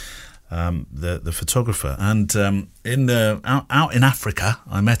photographer. And out in Africa,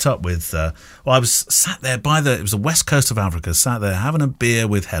 I met up with. I was sat there it was the west coast of Africa, sat there having a beer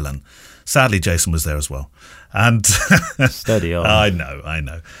with Helen. Sadly, Jason was there as well. And steady on. I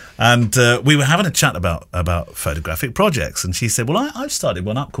know. And we were having a chat about photographic projects, and she said, well, I've started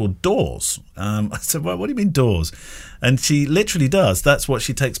one up called Doors. I said, well, what do you mean Doors? And she literally does. That's what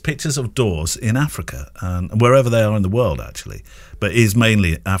she takes pictures of doors in Africa, and wherever they are in the world, actually, but is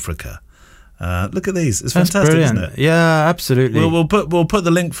mainly Africa. Look at these. It's fantastic, brilliant. Isn't it? Yeah, absolutely. We'll put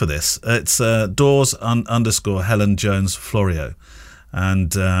the link for this. It's Doors _ Helen Jones Florio.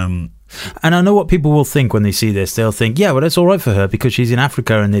 And I know what people will think when they see this. They'll think, yeah, well, that's all right for her because she's in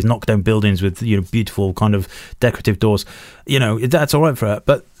Africa and there's knocked down buildings with, you know, beautiful kind of decorative doors. You know, that's all right for her.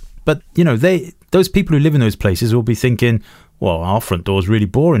 But you know, those people who live in those places will be thinking, well, our front door is really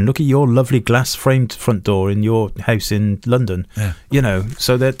boring. Look at your lovely glass framed front door in your house in London. Yeah. You know,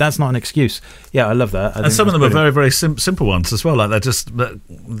 so that's not an excuse. Yeah, I love that. And some of them are very, very simple ones as well. Like they're just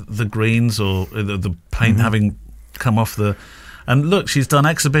the greens or the paint having come off the. And look, she's done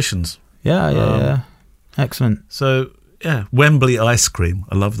exhibitions. Yeah. Excellent. So, yeah, Wembley ice cream.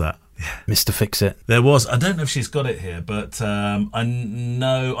 I love that. Yeah. Mr. Fix-It. There was. I don't know if she's got it here, but I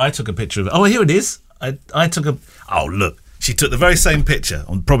know I took a picture of it. Oh, here it is. I took a. Oh, look. She took the very same picture,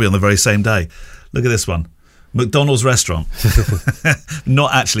 probably on the very same day. Look at this one. McDonald's restaurant.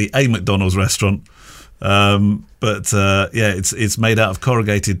 Not actually a McDonald's restaurant, but yeah, it's made out of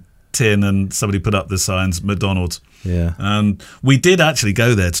corrugated tin, and somebody put up the signs McDonald's. Yeah. And we did actually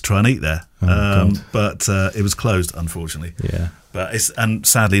go there to try and eat there, but it was closed, unfortunately. Yeah. But and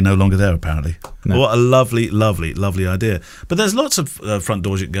sadly no longer there, apparently. No. What a lovely, lovely, lovely idea. But there's lots of front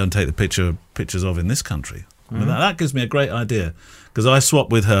doors you can go and take the pictures of in this country. I mean, that gives me a great idea, because I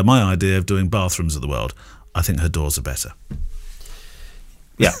swapped with her my idea of doing bathrooms of the world. I think her doors are better.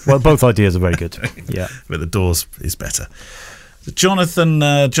 Yeah, well, both ideas are very good. Yeah, but the doors is better. Jonathan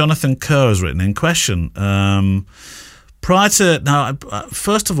Kerr has written in question. First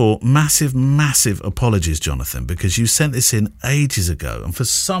of all, massive apologies, Jonathan, because you sent this in ages ago, and for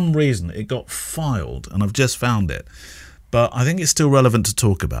some reason it got filed, and I've just found it. But I think it's still relevant to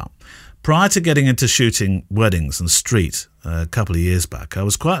talk about. Prior to getting into shooting weddings and street a couple of years back, I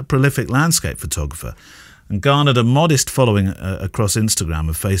was quite a prolific landscape photographer and garnered a modest following across Instagram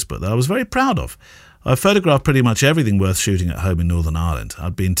and Facebook that I was very proud of. I photographed pretty much everything worth shooting at home in Northern Ireland.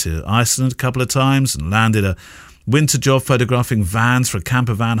 I'd been to Iceland a couple of times and landed a winter job photographing vans for a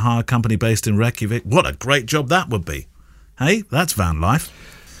camper van hire company based in Reykjavik. What a great job that would be. Hey, that's van life.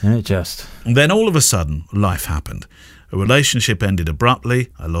 It just... And then all of a sudden, life happened. A relationship ended abruptly.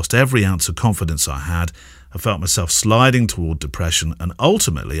 I lost every ounce of confidence I had. I felt myself sliding toward depression, and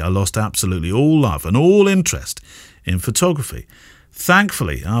ultimately I lost absolutely all love and all interest in photography.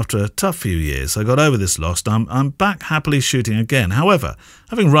 Thankfully, after a tough few years, I got over this loss. I'm back happily shooting again. However,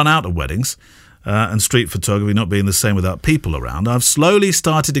 having run out of weddings and street photography not being the same without people around, I've slowly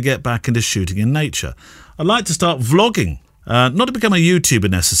started to get back into shooting in nature. I'd like to start vlogging. Not to become a YouTuber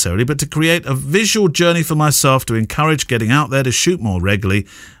necessarily, but to create a visual journey for myself to encourage getting out there to shoot more regularly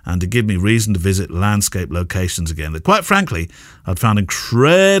and to give me reason to visit landscape locations again that, quite frankly, I'd found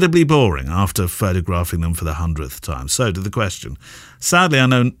incredibly boring after photographing them for the 100th time. So, to the question. Sadly, I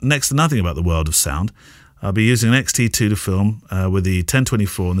know next to nothing about the world of sound. I'll be using an X-T2 to film with the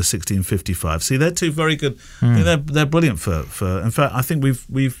 1024 and the 1655. See, they're two very good. I think they're brilliant for. In fact, I think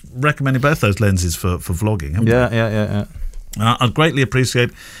we've recommended both those lenses for vlogging. Haven't we? Yeah. I'd greatly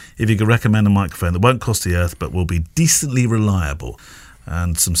appreciate if you could recommend a microphone that won't cost the earth but will be decently reliable,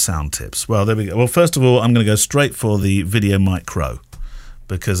 and some sound tips. Well, there we go. Well, first of all, I'm going to go straight for the Video Micro,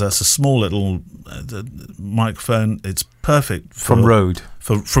 because that's a small little microphone. It's perfect from Rode.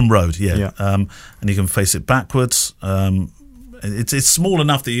 From Rode, yeah. And you can face it backwards. It's small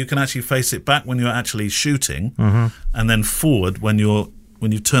enough that you can actually face it back when you're actually shooting, and then forward when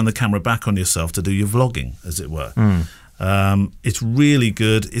you turn the camera back on yourself to do your vlogging, as it were. It's really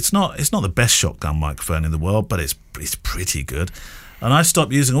good. It's not the best shotgun microphone in the world, but it's pretty good. And I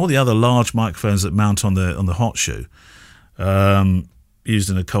stopped using all the other large microphones that mount on the hot shoe,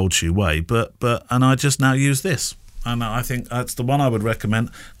 used in a cold shoe way. And I just now use this. And I think that's the one I would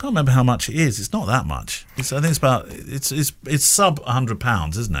recommend. Can't remember how much it is. It's not that much. I think it's about it's sub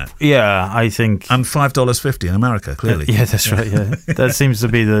 £100, isn't it? Yeah, I think. And $5.50 in America, clearly. Yeah, that's right. Yeah, that seems to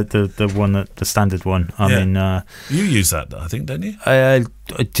be the one the standard one. I mean, you use that, I think, don't you? I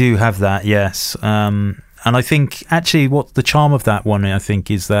do have that. Yes. And I think actually what the charm of that one, I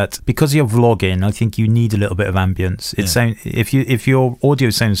think, is that because you're vlogging, I think you need a little bit of ambience. If your audio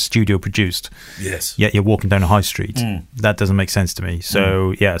sounds studio produced, yes, yet you're walking down a high street, that doesn't make sense to me.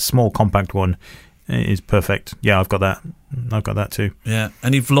 So a small compact one is perfect. Yeah, I've got that too. Yeah.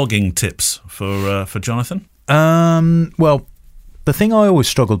 Any vlogging tips for Jonathan? Well, the thing I always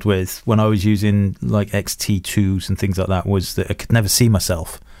struggled with when I was using like X-T2s and things like that was that I could never see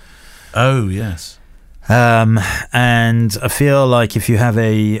myself. Oh yes. And I feel like if you have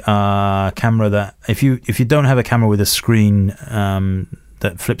a camera that if you don't have a camera with a screen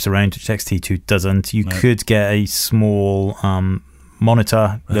that flips around, which X-T2 doesn't, you could get a small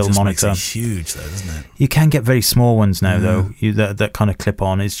monitor, little monitor. Makes it huge, though, doesn't it? You can get very small ones now, though. That kind of clip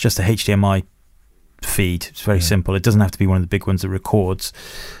on. It's just a HDMI feed. It's very simple. It doesn't have to be one of the big ones that records.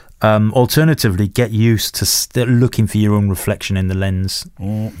 Alternatively, get used to looking for your own reflection in the lens.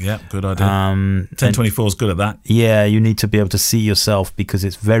 Oh, yeah, good idea. 1024 is good at that. Yeah, you need to be able to see yourself because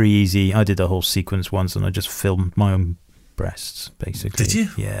it's very easy. I did a whole sequence once and I just filmed my own breasts, basically. Did you?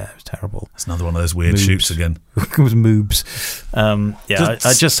 Yeah, it was terrible. It's another one of those weird shoots again. It was moobs.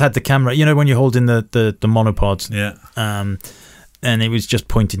 I just had the camera, when you're holding the monopod. Yeah. And it was just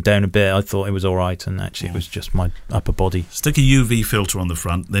pointing down a bit. I thought it was all right, and actually it was just my upper body. Stick a UV filter on the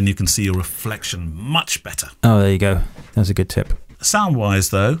front, then you can see your reflection much better. Oh, there you go. That's a good tip.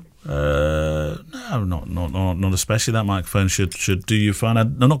 Sound-wise, though, no, not especially. That microphone should do you fine.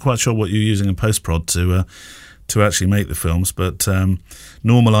 I'm not quite sure what you're using in post-prod to actually make the films, but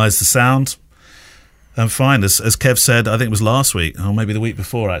normalise the sound. And fine, as Kev said, I think it was last week, or maybe the week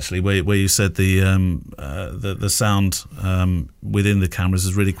before actually, where you said the sound within the cameras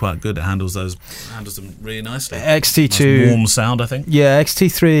is really quite good. It handles them really nicely. X-T2, nice warm sound, I think. Yeah,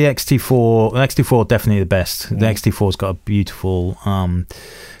 X-T3, X-T4 definitely the best. The X-T4's got a beautiful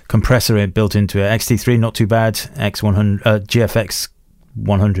compressor built into it. X-T3 not too bad. GFX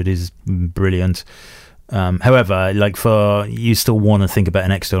 100 is brilliant. However, you still want to think about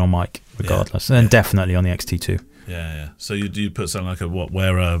an external mic regardless, and definitely on the X-T2. Yeah. So you put something like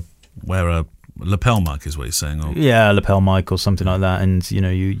wear a lapel mic is what you're saying, or lapel mic or something like that, and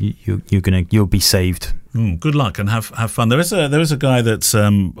you'll be saved. Good luck and have fun. There is a guy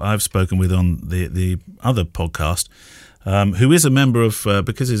that I've spoken with on the other podcast. Who is a member of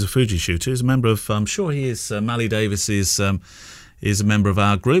because he's a Fuji shooter. He's a member of. I'm sure he is. Mally Davis is a member of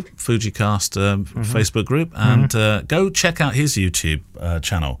our group, FujiCast Facebook group, and go check out his YouTube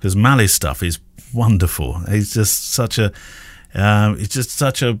channel because Mally's stuff is wonderful. He's just such a He's just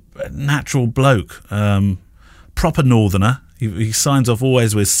such a natural bloke. Proper northerner. He signs off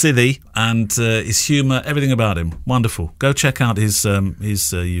always with Sithy, and his humour, everything about him, wonderful. Go check out his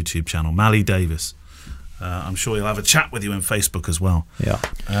YouTube channel, Mally Davis. I'm sure he'll have a chat with you on Facebook as well. Yeah.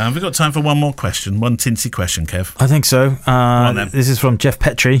 Have we got time for one more question? One tinsy question, Kev? I think so. This is from Jeff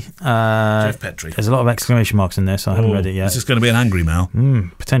Petrie. Jeff Petrie. There's a lot of exclamation marks in there, so I haven't read it yet. Is this going to be an angry mail?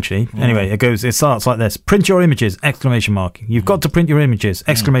 Potentially. Anyway, it starts like this. Print your images! Exclamation mark. You've got to print your images!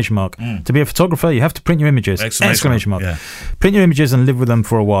 Exclamation mark. To be a photographer, you have to print your images! Exclamation mark. Yeah. Print your images and live with them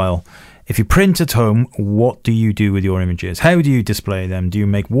for a while. If you print at home, what do you do with your images? How do you display them? Do you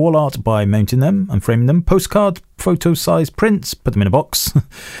make wall art by mounting them and framing them? Postcard, photo-size prints, put them in a box,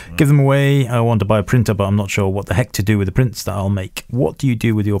 give them away. I want to buy a printer, but I'm not sure what the heck to do with the prints that I'll make. What do you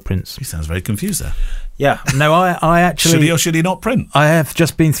do with your prints? He sounds very confused there. Yeah. No, I actually... Should he or should he not print? I have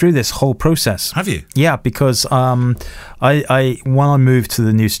just been through this whole process. Have you? Yeah, because I when I moved to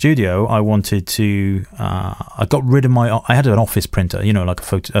the new studio, I wanted to... I got rid of my... I had an office printer, like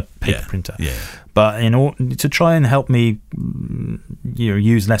a paper printer. Yeah. But in order to try and help me,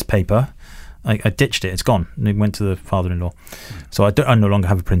 use less paper, I ditched it. It's gone. And it went to the father-in-law. So I no longer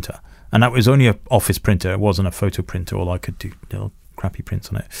have a printer. And that was only an office printer. It wasn't a photo printer. All I could do little crappy prints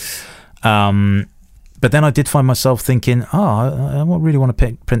on it. But then I did find myself thinking, I really want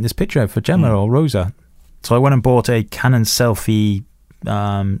to print this picture out for Gemma or Rosa. So I went and bought a Canon selfie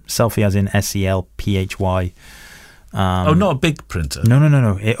as in SELPHY. Not a big printer.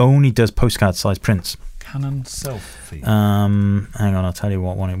 No. It only does postcard size prints. Canon selfie. Hang on, I'll tell you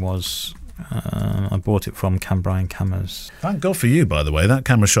what one it was. I bought it from Cambrian Cameras. Thank God for you, by the way. That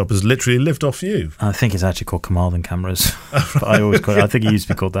camera shop has literally lived off you. I think it's actually called Carmarthen Cameras. But I always call it. I think it used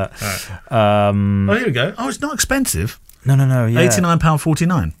to be called that. Here we go. Oh, it's not expensive. No. Yeah.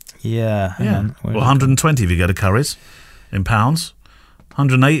 £89.49. Yeah. Well, 120 if you go to Curry's in pounds.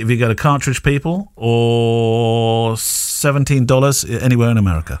 108 if you go to Cartridge People, or $17 anywhere in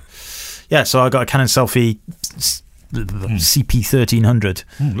America. Yeah. So I got a Canon selfie. CP1300.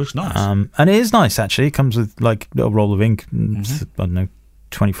 Looks nice. And it is nice, actually. It comes with like a roll of ink, I don't know,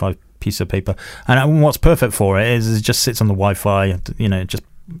 25 piece of paper. And what's perfect for it is it just sits on the Wi-Fi, it just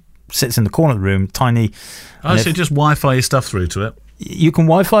sits in the corner of the room, tiny. So just Wi-Fi your stuff through to it? You can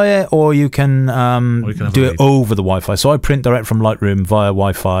Wi-Fi it, or you can do it over the Wi-Fi. So I print direct from Lightroom via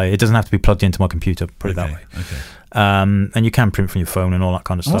Wi-Fi. It doesn't have to be plugged into my computer, put it that way. Okay. And you can print from your phone and all that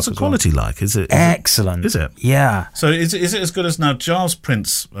kind of stuff. What's the quality like? Is it excellent? Is it? Yeah. So is it as good as now? Giles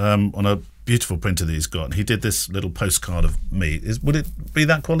prints on a beautiful printer that he's got, and he did this little postcard of me. Would it be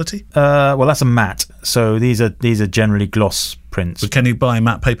that quality? Well, that's a matte. So these are generally gloss prints. But can you buy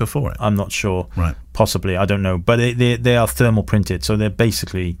matte paper for it? I'm not sure. Right. Possibly. I don't know. But they are thermal printed, so they're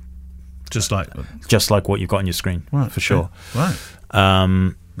basically just like what you've got on your screen, right? For sure. Right.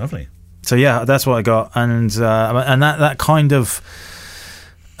 Lovely. So yeah, that's what I got, and that kind of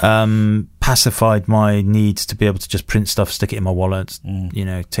pacified my needs to be able to just print stuff, stick it in my wallet,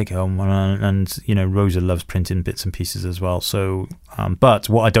 take it home, and Rosa loves printing bits and pieces as well. So, but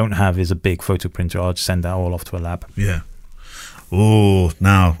what I don't have is a big photo printer. I'll just send that all off to a lab. Yeah. Oh,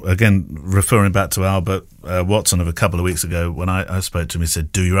 now again, referring back to Albert Watson of a couple of weeks ago, when I spoke to him, he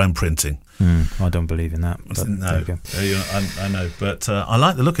said, "Do your own printing." I don't believe in that. But no, I know, but I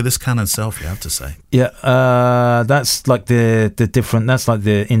like the look of this Canon selfie, I have to say. Yeah, that's like the different. That's like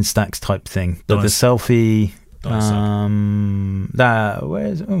the Instax type thing. But the selfie, where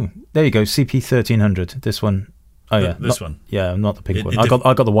is it? Oh, there you go. CP1300. This one. Oh yeah, this one. Yeah, not the pink one. I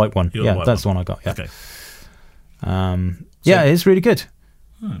got the white one. Yeah, that's the one I got. Yeah. Okay. Yeah, it's really good.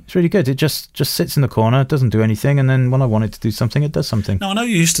 It's really good. It just sits in the corner, doesn't do anything, and then when I want it to do something, it does something. Now, I know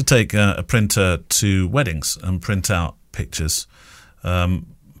you used to take a printer to weddings and print out pictures.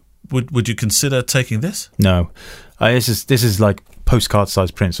 Would you consider taking this? No. This is like postcard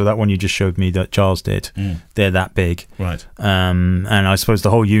size print. So that one you just showed me that Giles did, they're that big. Right. And I suppose the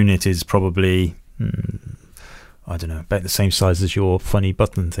whole unit is probably, I don't know, about the same size as your funny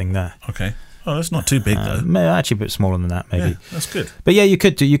button thing there. Okay. Oh, that's not too big though. Actually, a bit smaller than that, maybe. Yeah, that's good. But yeah, you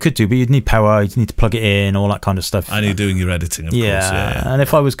could do, but you'd need power. You'd need to plug it in, all that kind of stuff. And you're doing your editing, of course. Yeah. And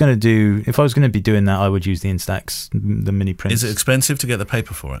if I was going to be doing that, I would use the Instax, the mini prints. Is it expensive to get the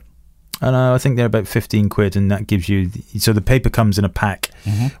paper for it? I think they're about £15, and that gives you. So the paper comes in a pack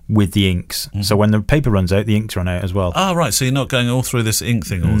with the inks. So when the paper runs out, the inks run out as well. Oh, right. So you're not going all through this ink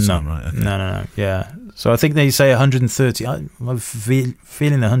thing all the time, right? Okay. No. Yeah. So I think they say 130. I'm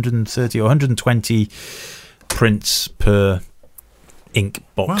feeling 130 or 120 prints per ink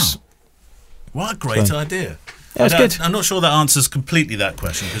box. Wow. What a great idea. It's good. I'm not sure that answers completely that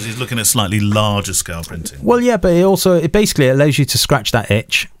question because he's looking at slightly larger scale printing. Well, yeah, but it basically allows you to scratch that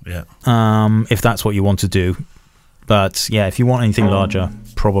itch. Yeah. If that's what you want to do. But yeah, if you want anything larger,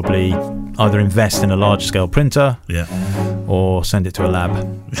 probably either invest in a large scale printer, or send it to a lab.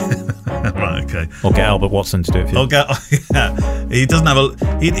 Right, okay. Or get Albert Watson to do it for you. He doesn't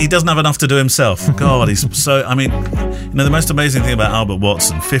have enough to do himself. God, he's so. I mean, the most amazing thing about Albert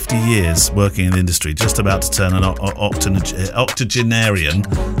Watson, 50 years working in the industry, just about to turn an octogenarian.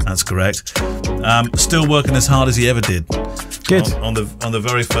 That's correct. Still working as hard as he ever did. Good. On the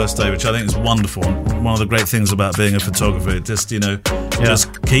very first day, which I think is wonderful. One of the great things about being a photographer, just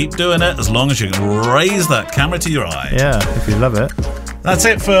keep doing it as long as you can raise that camera to your eye. Yeah, if you love it. That's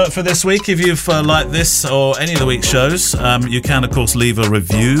it for this week. If you've liked this or any of the week's shows, you can, of course, leave a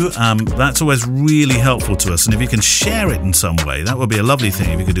review. That's always really helpful to us. And if you can share it in some way, that would be a lovely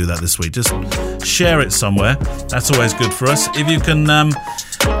thing if you could do that this week. Just share it somewhere. That's always good for us. If you can...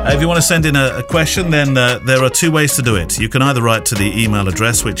 if you want to send in a question, then there are two ways to do it. You can either write to the email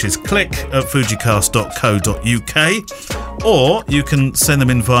address, which is click@fujicast.co.uk, or you can send them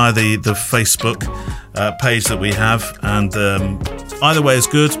in via the Facebook page that we have. And either way is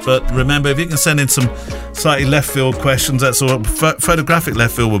good. But remember, if you can send in some slightly left field questions, that's all. Photographic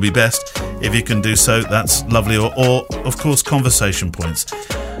left field will be best. If you can do so, that's lovely. Or of course, conversation points.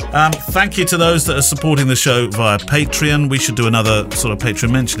 Thank you to those that are supporting the show via Patreon. We should do another sort of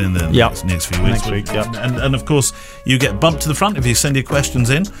Patreon mention in the next few weeks. Next week, and of course, you get bumped to the front if you send your questions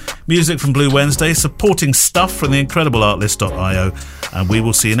in. Music from Blue Wednesday, supporting stuff from the incredibleartlist.io. And we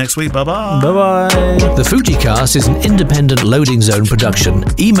will see you next week. Bye-bye. Bye-bye. The Fujicast is an independent Loading Zone production.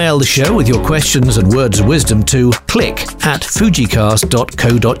 Email the show with your questions and words of wisdom to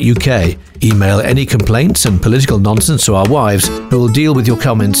click@fujicast.co.uk. Email any complaints and political nonsense to our wives, who will deal with your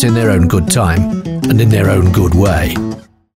comments in their own good time and in their own good way.